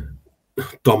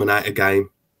dominate a game.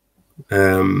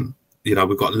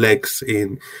 We've got legs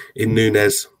in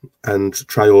Núñez and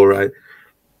Traoré.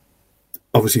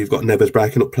 Obviously, you've got Neves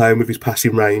breaking up, playing with his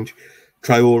passing range.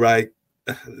 Traoré,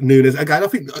 Núñez again. I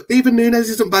think even Núñez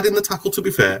isn't bad in the tackle. To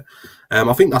be fair,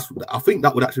 I think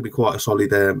that would actually be quite a solid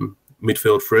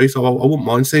midfield three. So I wouldn't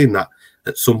mind seeing that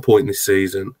at some point this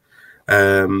season.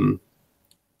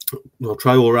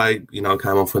 Traoré,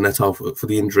 came off for Neto for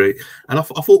the injury, and I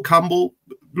thought Campbell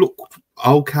looked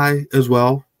okay as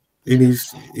well.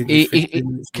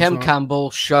 Campbell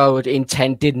showed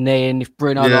intent, didn't he? And if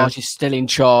Bruno Lage is still in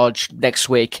charge next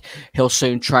week, he'll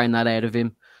soon train that out of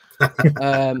him.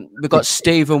 We've got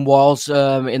Stephen Walls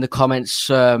in the comments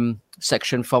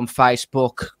section from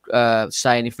Facebook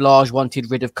saying if Lage wanted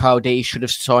rid of Cody, he should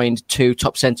have signed 2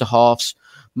 top centre halves.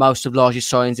 Most of Lage's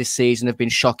signings this season have been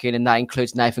shocking, and that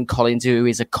includes Nathan Collins, who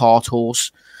is a cart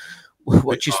horse.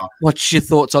 What's your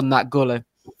thoughts on that, Gully?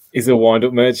 He's a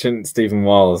wind-up merchant, Stephen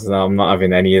Walls. No, I'm not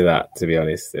having any of that, to be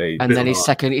honest. And then his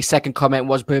second comment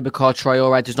was Boubacar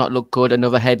Traoré does not look good.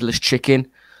 Another headless chicken.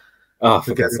 Oh,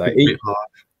 for God's sake.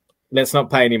 Let's not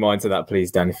pay any mind to that,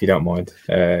 please, Dan, if you don't mind.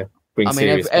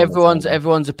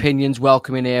 Everyone's opinion's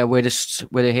welcome in here. We're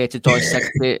here to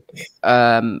dissect it.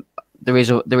 There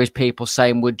is people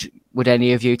saying, would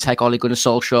any of you take Ole Gunnar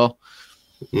Solskjaer?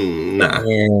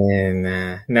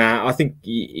 Nah. Nah. I think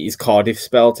his Cardiff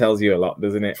spell tells you a lot,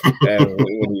 doesn't it?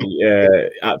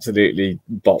 He absolutely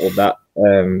bottled that.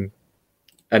 And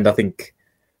I think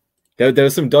there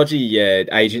was some dodgy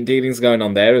agent dealings going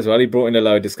on there as well. He brought in a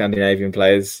load of Scandinavian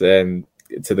players to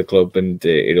the club, and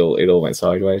it all went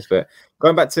sideways. But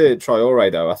going back to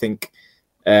Traoré, though, I think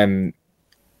the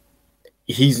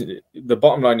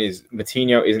bottom line is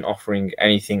Moutinho isn't offering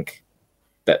anything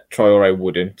that Traoré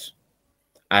wouldn't.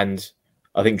 And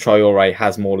I think Traoré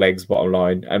has more legs, bottom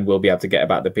line, and will be able to get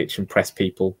about the pitch and press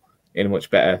people in a much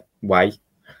better way.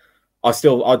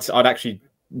 I'd actually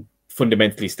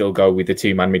fundamentally still go with the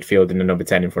 2-man midfield and the number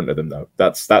 10 in front of them, though.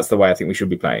 That's the way I think we should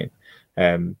be playing.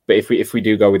 But if we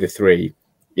do go with the 3,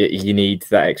 you need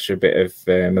that extra bit of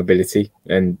mobility,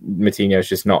 and Moutinho's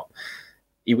just not.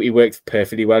 He worked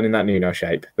perfectly well in that Nuno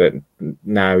shape, but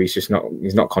now he's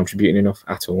not contributing enough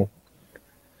at all.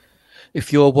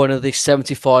 If you're one of the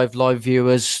 75 live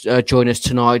viewers, join us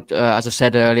tonight. As I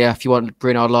said earlier, if you want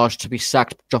Bruno Lage to be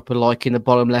sacked, drop a like in the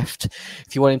bottom left.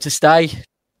 If you want him to stay,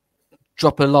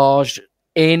 drop a Lage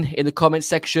in the comment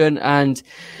section. And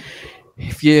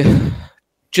if you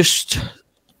just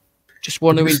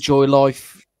want to enjoy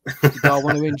life, if you don't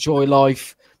want to enjoy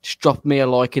life, just drop me a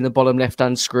like in the bottom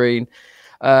left-hand screen.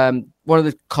 One of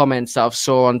the comments that I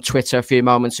saw on Twitter a few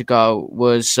moments ago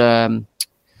was...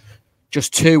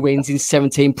 just 2 wins in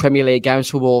 17 Premier League games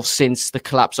for Wolves since the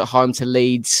collapse at home to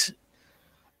Leeds.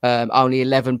 Only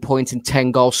 11 points and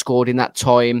 10 goals scored in that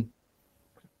time.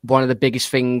 One of the biggest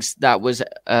things that was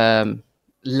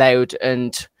loud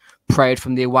and prayed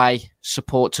from the away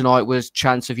support tonight was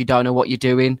chance of you don't know what you're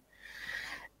doing.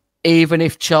 Even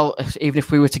if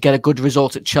we were to get a good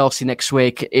result at Chelsea next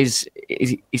week, is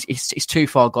too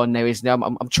far gone now, isn't it?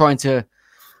 I'm trying to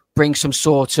bring some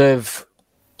sort of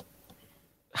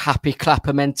happy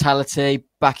clapper mentality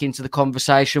back into the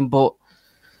conversation, but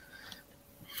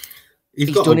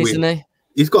he's done, isn't he?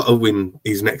 He's got to win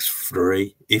his next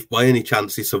 3 if by any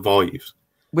chance he survives.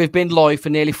 We've been live for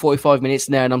nearly 45 minutes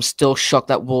now, and I'm still shocked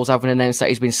that Wolves haven't announced that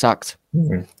he's been sacked.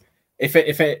 Mm-hmm.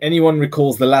 If anyone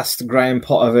recalls the last Graham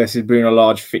Potter versus Bruno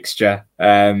Lage fixture,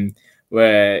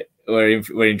 we're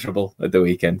in trouble at the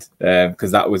weekend,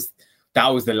 because that was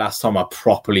the last time I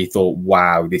properly thought,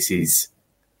 wow, this is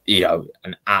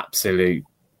an absolute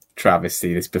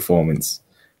travesty, this performance.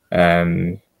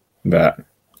 But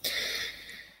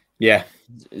yeah.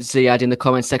 Ziad in the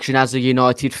comment section, as a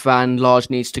United fan, Lage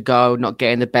needs to go, not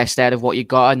getting the best out of what you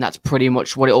got, and that's pretty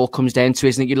much what it all comes down to,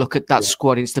 isn't it? You look at that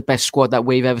squad, it's the best squad that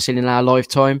we've ever seen in our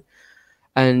lifetime.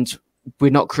 and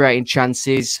we're not creating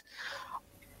chances.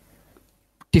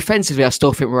 Defensively, I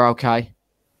still think we're okay,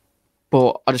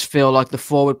 but I just feel like the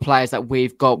forward players that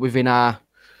we've got within our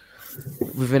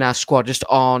squad just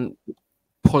aren't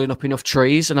pulling up enough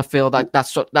trees, and I feel like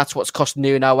that's what's cost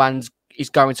Nuno and is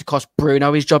going to cost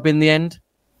Bruno his job in the end.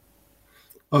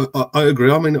 I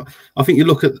agree. I mean, I think you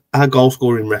look at our goal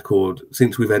scoring record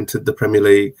since we've entered the Premier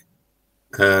League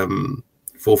 4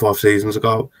 or 5 seasons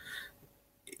ago.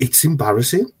 It's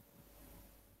embarrassing.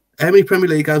 How many Premier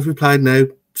League games we played now?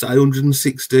 Say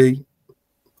 160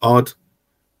 odd,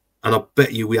 and I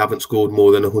bet you we haven't scored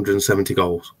more than 170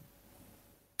 goals.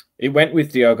 It went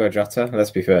with Diogo Jota.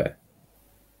 Let's be fair.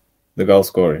 The goal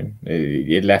scoring,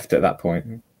 it left at that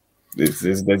point.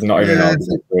 There's not even an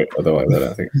argument for it otherwise. I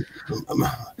don't think.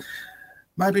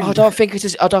 Maybe I don't think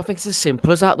it's as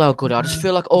simple as that though. Good. I just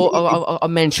feel like I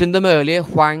mentioned them earlier.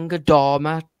 Hwang,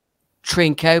 Adama,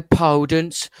 Trincao,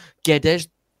 Podence, Guedes.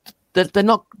 They're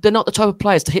not the type of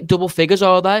players to hit double figures,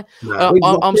 are they? No.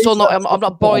 I'm still not. I'm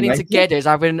not buying into Guedes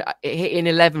hitting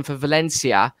 11 for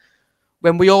Valencia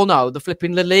when we all know the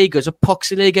flipping La Ligas are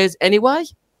poxy leagues anyway.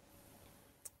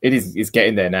 It is. It's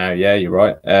getting there now. Yeah, you're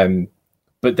right.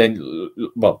 But then,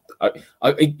 well, I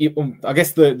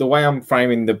guess the way I'm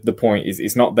framing the point is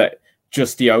it's not that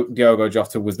just Diogo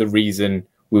Jota was the reason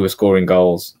we were scoring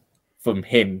goals from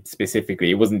him specifically.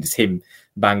 It wasn't just him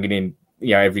banging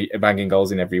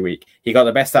goals in every week. He got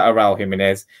the best out of Raul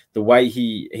Jimenez. The way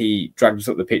he dragged us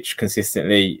up the pitch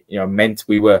consistently, meant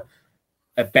we were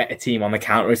a better team on the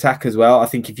counter-attack as well. I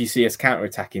think if you see us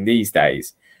counter-attacking these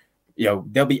days,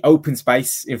 there'll be open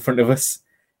space in front of us.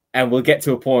 And we'll get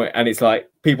to a point and it's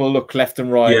like people look left and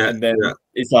right and then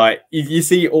it's like you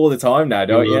see it all the time now,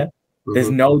 don't you? Mm-hmm. There's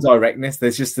no directness.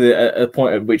 There's just a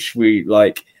point at which we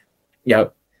the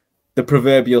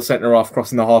proverbial centre-half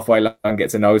crossing the halfway line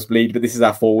gets a nosebleed, but this is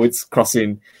our forwards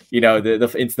crossing,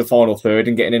 into the final third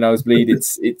and getting a nosebleed.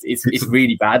 It's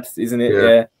really bad, isn't it?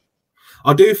 Yeah.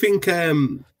 I do think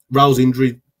Raul's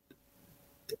injury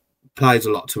plays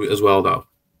a lot to it as well, though.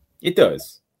 It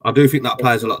does. I do think that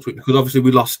plays a lot to it because obviously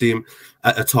we lost him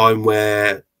at a time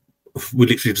where we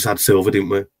literally just had Silva, didn't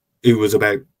we? Who was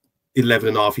about 11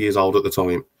 and a half years old at the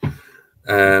time.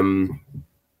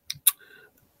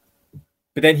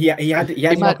 But then he had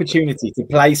an opportunity to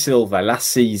play Silva last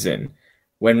season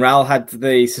when Raul had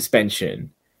the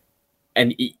suspension,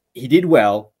 and he did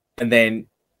well, and then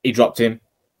he dropped him,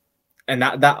 and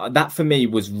that for me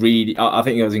was really, I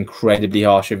think it was incredibly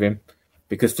harsh of him.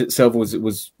 Because Silva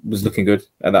was looking good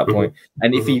at that point.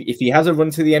 And if he has a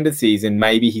run to the end of the season,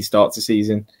 maybe he starts the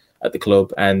season at the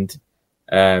club and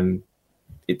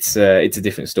it's a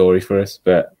different story for us.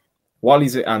 But while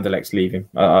he's at Anderlecht, leave him.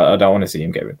 I don't want to see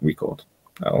him get recalled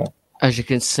at all. As you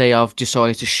can see, I've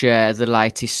decided to share the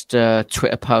latest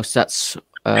Twitter post that's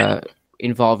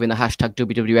involving the hashtag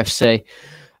WWFC.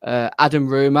 Adam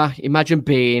Rumer, imagine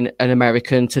being an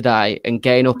American today and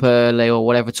getting up early or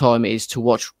whatever time it is to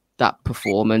watch that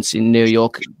performance in New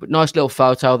York. Nice little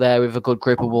photo there with a good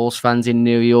group of Wolves fans in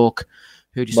New York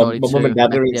who decided my mum and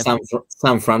dad are in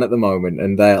San Fran at the moment,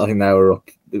 and I think they were up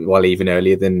even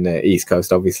earlier than East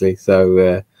Coast, obviously.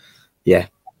 So I'm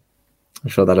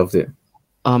sure they loved it.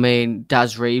 I mean,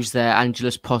 Daz Reeves there,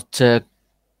 Angelos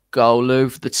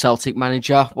Postecoglou, the Celtic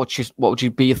manager. What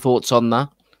would be your thoughts on that?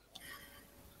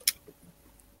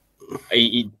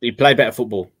 He played better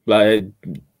football.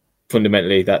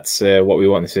 Fundamentally, that's what we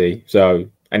want to see. So,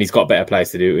 and he's got better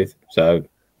players to do it with. So,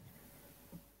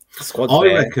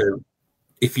 I reckon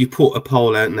if you put a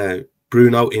poll out now,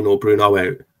 Bruno in or Bruno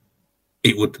out,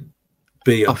 it would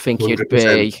be. I think it'd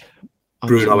be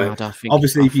Bruno out.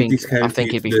 Obviously, if you discount, I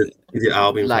think it'd be. Is it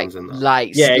Albion fans and that?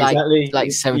 Exactly. Like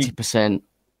 70%.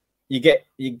 You get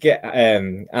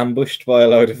ambushed by a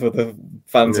load of other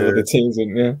fans of other teams,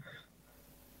 wouldn't you?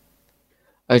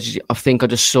 I think I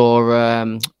just saw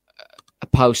a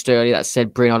post earlier that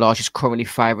said Bruno Lage is currently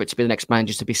favourite to be the next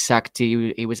manager to be sacked.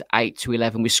 He was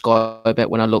 8-11 with Sky Bet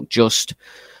when I looked just.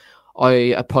 I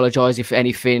apologise if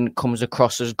anything comes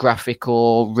across as graphic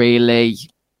or really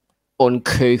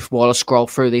uncouth while I scroll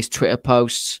through these Twitter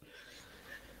posts.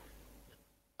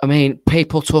 I mean,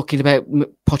 people talking about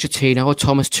Pochettino or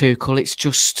Thomas Tuchel, it's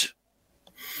just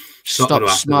stop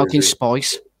smoking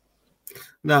spice.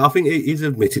 No, I think he's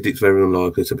admitted it's very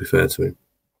unlikely, to be fair to him.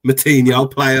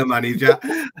 Moutinho, player manager.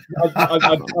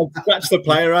 I'd scratch the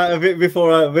player out of it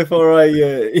before I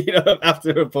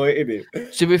after appointing him.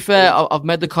 To be fair, I've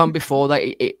made the comment before that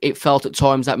it felt at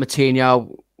times that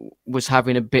Moutinho was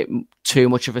having a bit too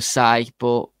much of a say,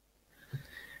 but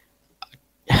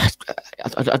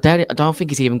I don't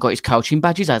think he's even got his coaching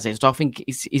badges as is. I don't think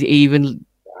he's even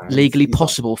legally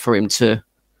possible for him to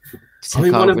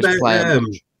take what over his player.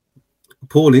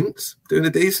 Paul Ince doing a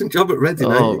decent job at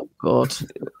Reading. Oh God,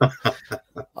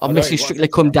 I'm missing Strictly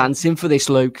Come Dancing for this,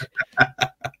 Luke.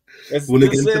 Won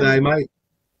again today, mate.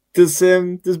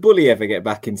 Does Bully ever get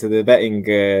back into the betting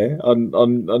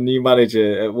on new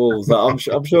manager at Wolves? I'm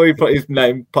sure his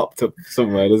name popped up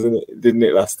somewhere, didn't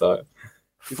it last time?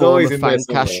 For the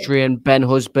Fancastrian, Ben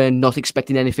Husband, not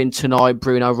expecting anything tonight.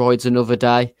 Bruno rides another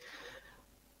day.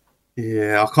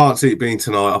 Yeah, I can't see it being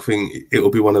tonight. I think it'll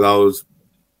be one of those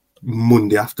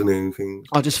Monday afternoon things.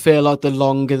 I just feel like the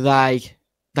longer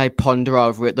they ponder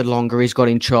over it, the longer he's got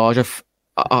in charge.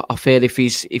 I feel if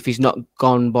he's not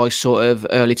gone by sort of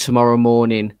early tomorrow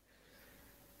morning,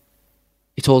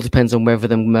 it all depends on whether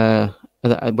them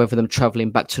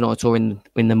travelling back tonight or in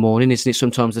the morning, isn't it?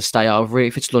 Sometimes they stay over it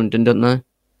if it's London, don't they?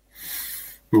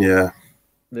 Yeah.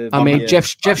 I mean, Jeff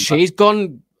Shee's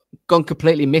gone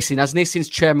completely missing, hasn't he, since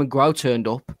Chairman Grow turned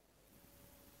up?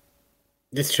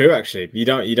 It's true, actually. You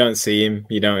don't see him.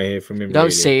 You don't hear from him. You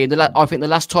don't see him. I think the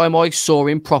last time I saw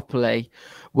him properly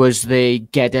was the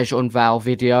Guedes unveil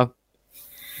video.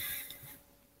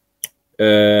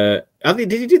 Did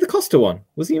he do the Costa one?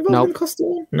 Was he involved in the Costa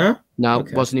one? No,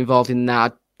 okay. Wasn't involved in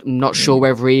that. I'm not sure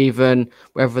whether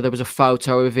there was a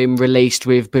photo of him released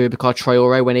with Boubacar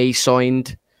Traoré when he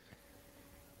signed.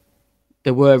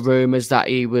 There were rumours that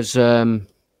he was on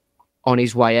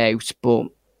his way out, but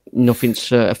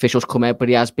nothing's official's come out. But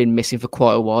he has been missing for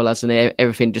quite a while, hasn't he?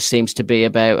 Everything just seems to be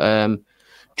about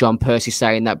John Percy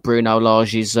saying that Bruno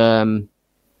Lage's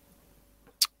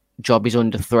job is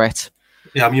under threat.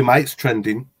 Yeah, your mate's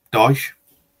trending. Dyche.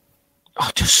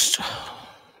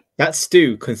 That's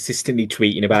Stu consistently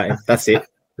tweeting about him. That's it.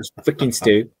 Freaking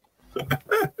Stu.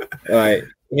 Right.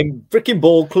 Freaking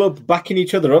ball club backing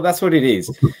each other up. That's what it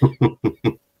is.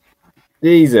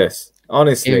 Jesus.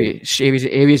 Honestly. Here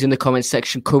he is in the comment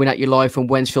section, coming at you live from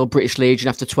Wednesfield British Legion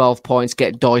after 12 points.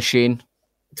 Get Dyche in.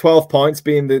 12 points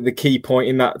being the key point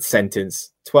in that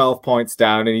sentence. 12 points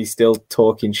down and he's still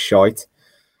talking shite.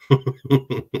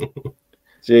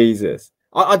 Jesus.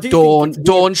 I do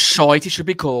Dawn shite, it should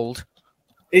be called.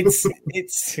 It's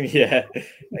yeah.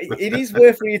 It is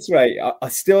worth reiterating. I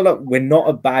still don't, we're not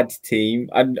a bad team,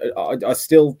 and I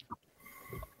still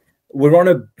we're on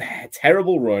a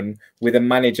terrible run with a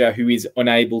manager who is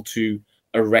unable to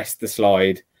arrest the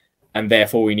slide, and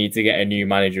therefore we need to get a new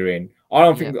manager in.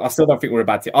 I still don't think we're a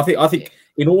bad team. I think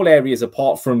in all areas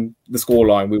apart from the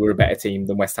scoreline, we were a better team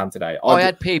than West Ham today. I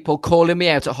had people calling me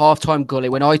out at halftime, Gully,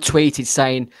 when I tweeted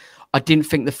saying I didn't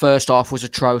think the first half was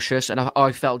atrocious, and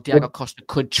I felt Diego Costa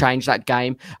could change that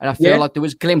game. And I feel like there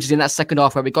was glimpses in that second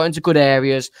half where we got into good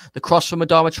areas. The cross from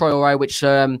Adama Traoré, which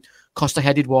Costa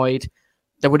headed wide.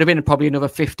 There would have been probably another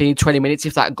 15, 20 minutes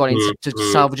if that had gone in to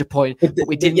salvage a point. But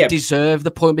we didn't deserve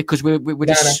the point because we're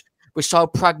so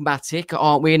pragmatic,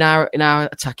 aren't we, in our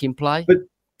attacking play? But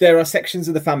there are sections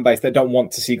of the fan base that don't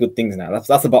want to see good things now.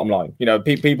 That's the bottom line. You know,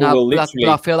 people will literally.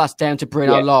 But I feel that's down to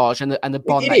Bruno Lage and the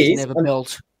bond that he's never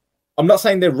built. I'm not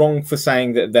saying they're wrong for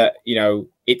saying that you know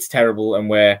it's terrible and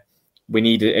where we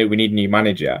need a new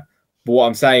manager. But what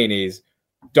I'm saying is,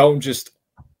 don't just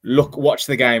watch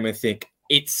the game and think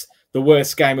it's the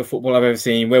worst game of football I've ever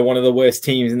seen. We're one of the worst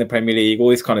teams in the Premier League. All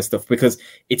this kind of stuff, because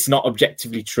it's not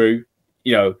objectively true.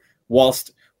 You know,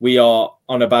 whilst we are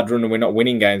on a bad run and we're not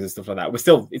winning games and stuff like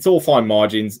that, it's all fine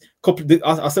margins.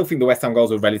 I still think the West Ham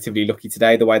goals were relatively lucky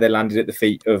today, the way they landed at the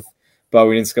feet of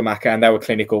Bowen and Scamacca, and they were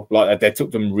clinical. Like they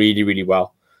took them really, really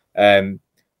well.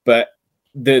 But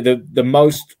the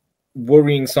most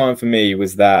worrying sign for me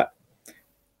was that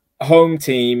home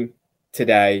team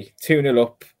today, 2-0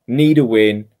 up, need a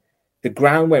win. The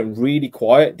ground went really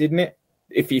quiet, didn't it?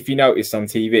 If you noticed on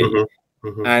TV,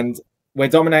 and we're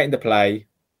dominating the play.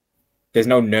 There's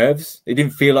no nerves. It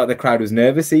didn't feel like the crowd was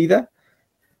nervous either.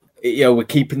 We're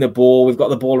keeping the ball. We've got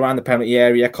the ball around the penalty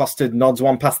area. Costa nods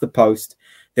one past the post.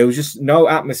 There was just no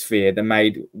atmosphere that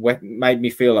made me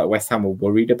feel like West Ham were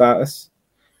worried about us.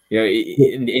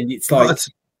 It's like,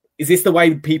 is this the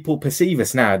way people perceive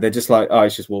us now? They're just like, oh,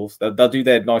 it's just Wolves. They'll do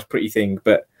their nice, pretty thing,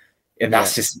 but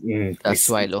that's just that's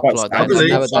the way it looked like.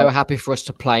 They were happy for us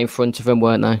to play in front of them,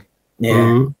 weren't they? Yeah.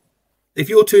 Mm-hmm. If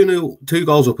you're 2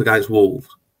 goals up against Wolves,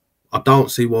 I don't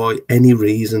see why any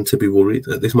reason to be worried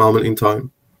at this moment in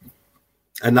time.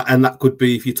 And that could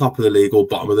be if you're top of the league or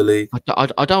bottom of the league.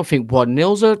 I don't think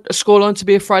 1-0's a scoreline to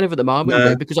be afraid of at the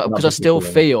moment, because I still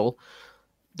feel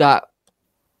that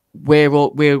we're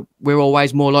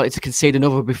always more likely to concede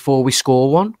another before we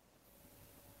score one.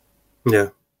 Yeah.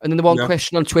 And then the one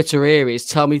question on Twitter here is,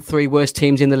 tell me 3 worst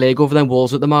teams in the league other than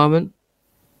Wolves at the moment.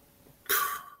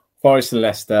 Forest and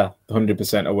Leicester,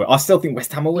 100% away. I still think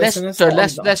West Ham are worse than us.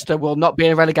 Leicester will not be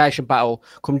in a relegation battle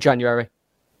come January.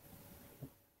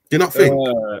 Do you not think?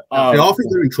 I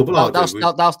think they're in trouble.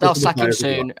 They'll sack him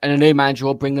soon, and a new manager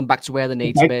will bring them back to where they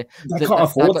need to be. They can't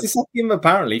afford to sack him,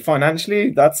 apparently,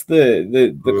 financially. That's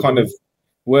the kind of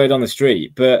word on the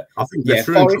street. But I think they're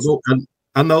through in trouble,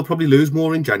 and they'll probably lose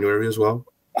more in January as well.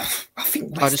 I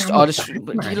think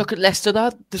you look at Leicester,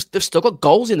 though, they've still got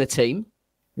goals in the team.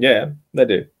 Yeah, they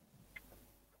do.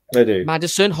 They do.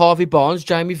 Maddison, Harvey Barnes,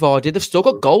 Jamie Vardy, they've still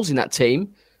got goals in that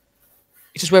team.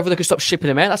 It's just whether they can stop shipping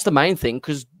them out. That's the main thing,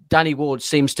 because Danny Ward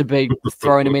seems to be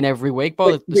throwing them in every week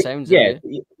by the sounds of it.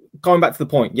 Going back to the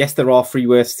point, yes, there are 3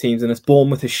 worse teams in us.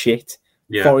 Bournemouth is shit.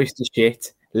 Yeah. Forest is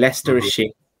shit. Leicester is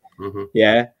shit. Mm-hmm.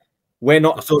 Yeah. We're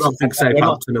not. I still don't think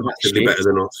Southampton are massively better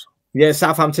than us. Yeah,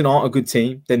 Southampton aren't a good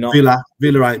team. They're not.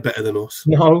 Villa ain't better than us.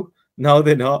 No,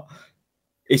 they're not.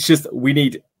 It's just we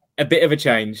need a bit of a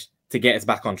change to get us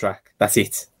back on track. That's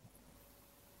it.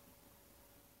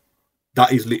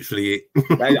 That is literally it.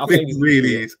 It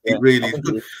really is. Yeah, it really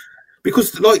is.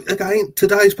 Because, like, again,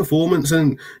 today's performance,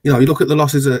 and you look at the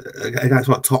losses against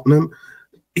like Tottenham.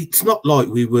 It's not like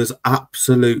we was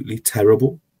absolutely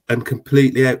terrible and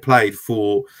completely outplayed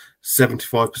for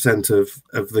 75%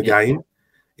 of the game.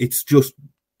 It's just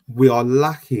we are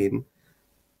lacking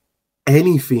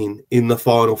anything in the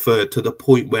final third to the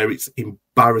point where it's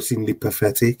embarrassingly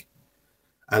pathetic.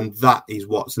 And that is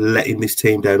what's letting this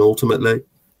team down ultimately.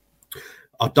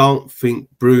 I don't think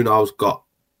Bruno's got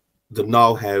the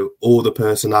know-how or the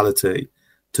personality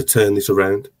to turn this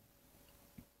around.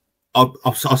 I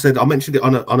mentioned it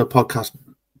on a podcast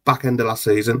back end of last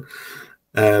season.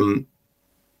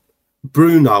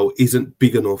 Bruno isn't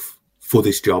big enough for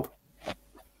this job.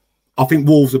 I think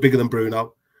Wolves are bigger than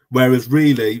Bruno, whereas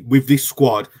really with this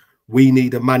squad, we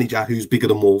need a manager who's bigger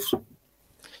than Wolves.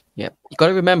 Yeah, you got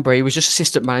to remember he was just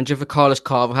assistant manager for Carlos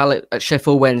Carvalhal at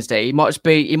Sheffield Wednesday. He might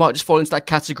just fall into that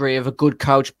category of a good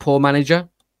coach, poor manager.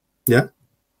 Yeah,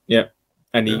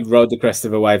 and he rode the crest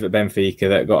of a wave at Benfica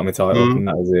that got him a title, and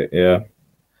that was it. Yeah,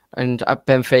 and at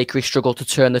Benfica he struggled to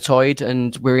turn the tide,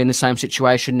 and we're in the same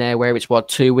situation now where it's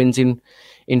 2 wins in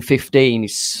 15.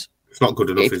 It's not good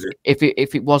enough, is it?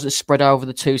 If it wasn't spread over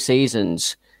the 2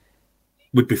 seasons,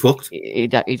 we'd be fucked.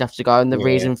 He'd have to go. And the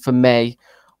reason for me,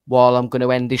 while I'm going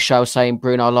to end this show saying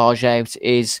Bruno Lage out,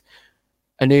 is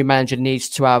a new manager needs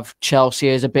to have Chelsea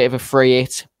as a bit of a free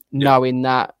hit, knowing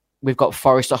that we've got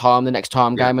Forest at home the next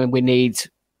time game, and we need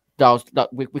those.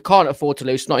 We can't afford to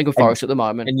lose Nottingham Forest at the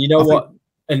moment. And you know what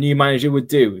a new manager would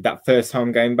do that first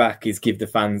home game back is get the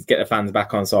fans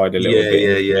back on side a little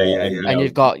bit. Yeah. And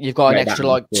you've got an extra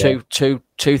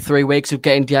 2-3 weeks of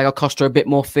getting Diego Costa a bit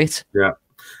more fit. Yeah,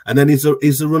 and then is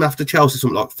the run after Chelsea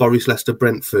something like Forest, Leicester,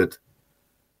 Brentford?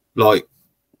 Like,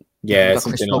 we've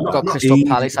got Crystal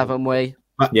Palace, haven't we?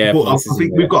 Yeah, but I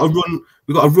think we've got a run.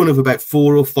 We've got a run of about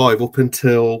 4 or 5 up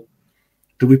until.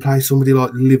 Do we play somebody like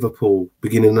Liverpool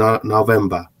beginning of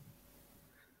November?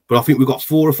 But I think we've got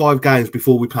 4 or 5 games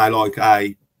before we play like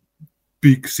a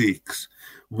big 6,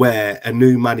 where a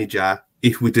new manager,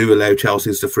 if we do allow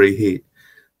Chelsea the free hit,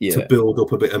 to build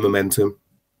up a bit of momentum.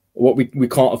 What we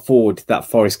can't afford that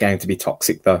Forest game to be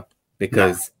toxic though,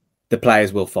 because the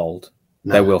players will fold.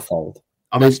 No. They will fold.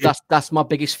 I mean, that's my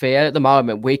biggest fear at the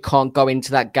moment. We can't go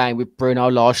into that game with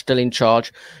Bruno Lage still in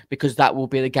charge, because that will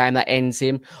be the game that ends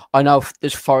him. I know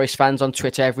there's Forest fans on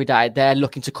Twitter every day. They're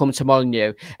looking to come to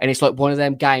Molineux, and it's like one of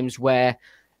them games where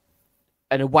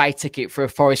an away ticket for a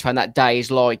Forest fan that day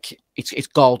is like it's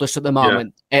gold dust at the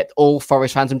moment. All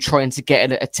Forest fans, I'm trying to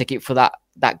get a ticket for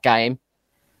that game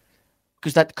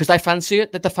because they fancy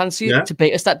it. That they fancy it to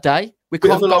beat us that day. We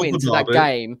can't go into that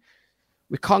game.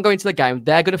 We can't go into the game.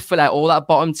 They're going to fill out all that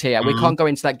bottom tier. Mm-hmm. We can't go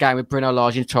into that game with Bruno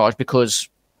Lage in charge because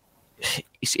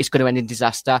it's going to end in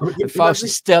disaster. And folks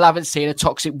still haven't seen a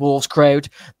toxic Wolves crowd.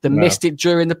 They missed it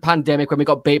during the pandemic when we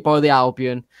got beat by the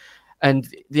Albion. And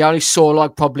they only saw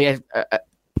like probably a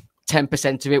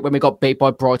 10% of it when we got beat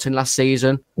by Brighton last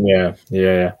season. Yeah.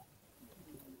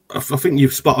 I think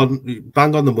you've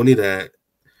bang on the money there.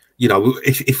 You know,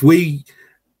 if we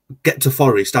get to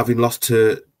Forest having lost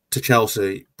to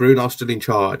Chelsea, Bruno's still in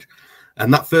charge,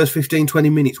 and that first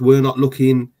 15-20 minutes we're not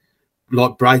looking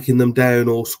like breaking them down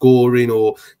or scoring,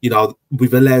 or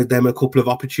we've allowed them a couple of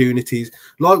opportunities,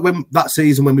 like when that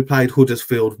season when we played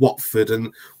Huddersfield, Watford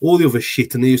and all the other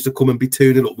shit, and they used to come and be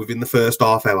 2-0 up within the first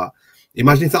half hour.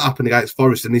 Imagine if that happened against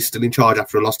Forest and he's still in charge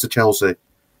after a loss to Chelsea.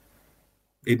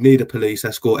 He'd need a police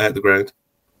escort out the ground.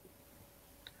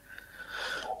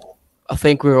 I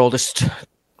think we're all just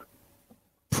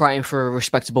praying for a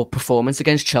respectable performance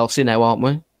against Chelsea now, aren't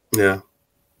we? Yeah.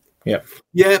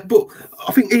 Yeah, but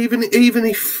I think even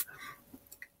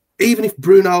if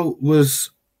Bruno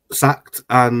was sacked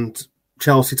and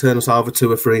Chelsea turn us over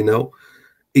 2 or 3-0,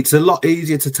 it's a lot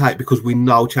easier to take because we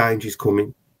know change is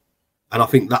coming. And I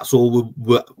think that's all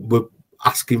we're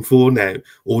asking for now,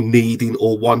 or needing,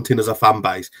 or wanting as a fan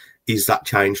base, is that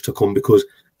change to come, because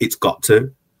it's got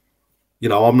to. You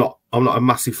know, I'm not a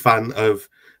massive fan of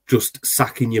just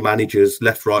sacking your managers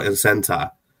left, right, and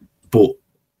centre. But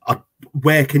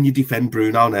where can you defend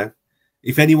Bruno now?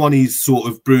 If anyone is sort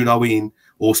of Bruno in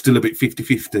or still a bit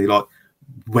 50-50, like,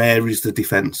 where is the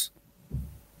defence?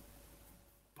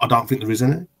 I don't think there is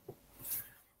any.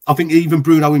 I think even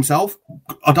Bruno himself,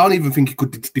 I don't even think he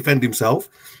could defend himself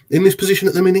in this position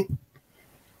at the minute.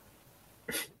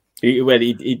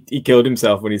 He killed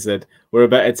himself when he said, we're a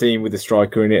better team with a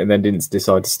striker in it, and then didn't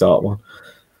decide to start one.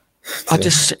 It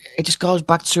just goes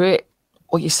back to it.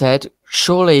 What you said,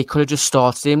 surely he could have just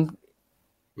started him.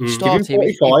 Start him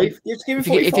 45.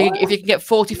 If you can get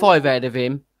 45 out of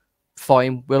him,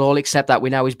 fine. We'll all accept that. We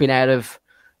know he's been out of.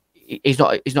 He's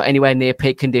not anywhere near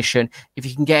peak condition. If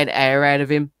you can get an air out of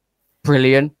him,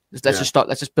 brilliant. Let's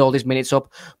just build his minutes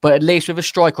up. But at least with a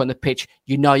striker on the pitch,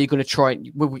 you know you're going to try.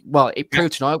 Well, it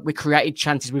proved tonight. We created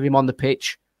chances with him on the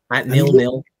pitch at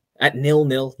 0-0. At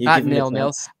 0-0. At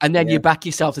 0-0, and then you back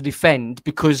yourself to defend,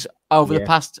 because over the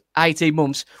past 18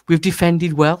 months we've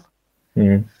defended well.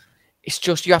 Mm. It's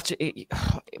just you have to.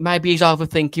 Maybe he's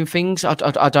overthinking things. I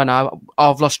don't know.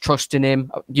 I've lost trust in him.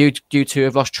 You two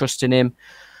have lost trust in him.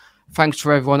 Thanks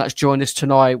for everyone that's joined us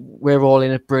tonight. We're all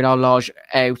in a Bruno Lage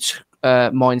out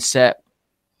mindset.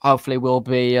 Hopefully, we'll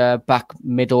be back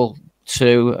middle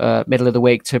of the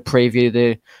week to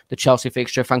preview the Chelsea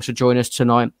fixture. Thanks for joining us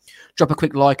tonight. Drop a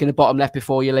quick like in the bottom left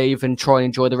before you leave, and try and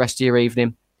enjoy the rest of your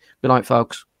evening. Good night,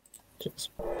 folks. Cheers.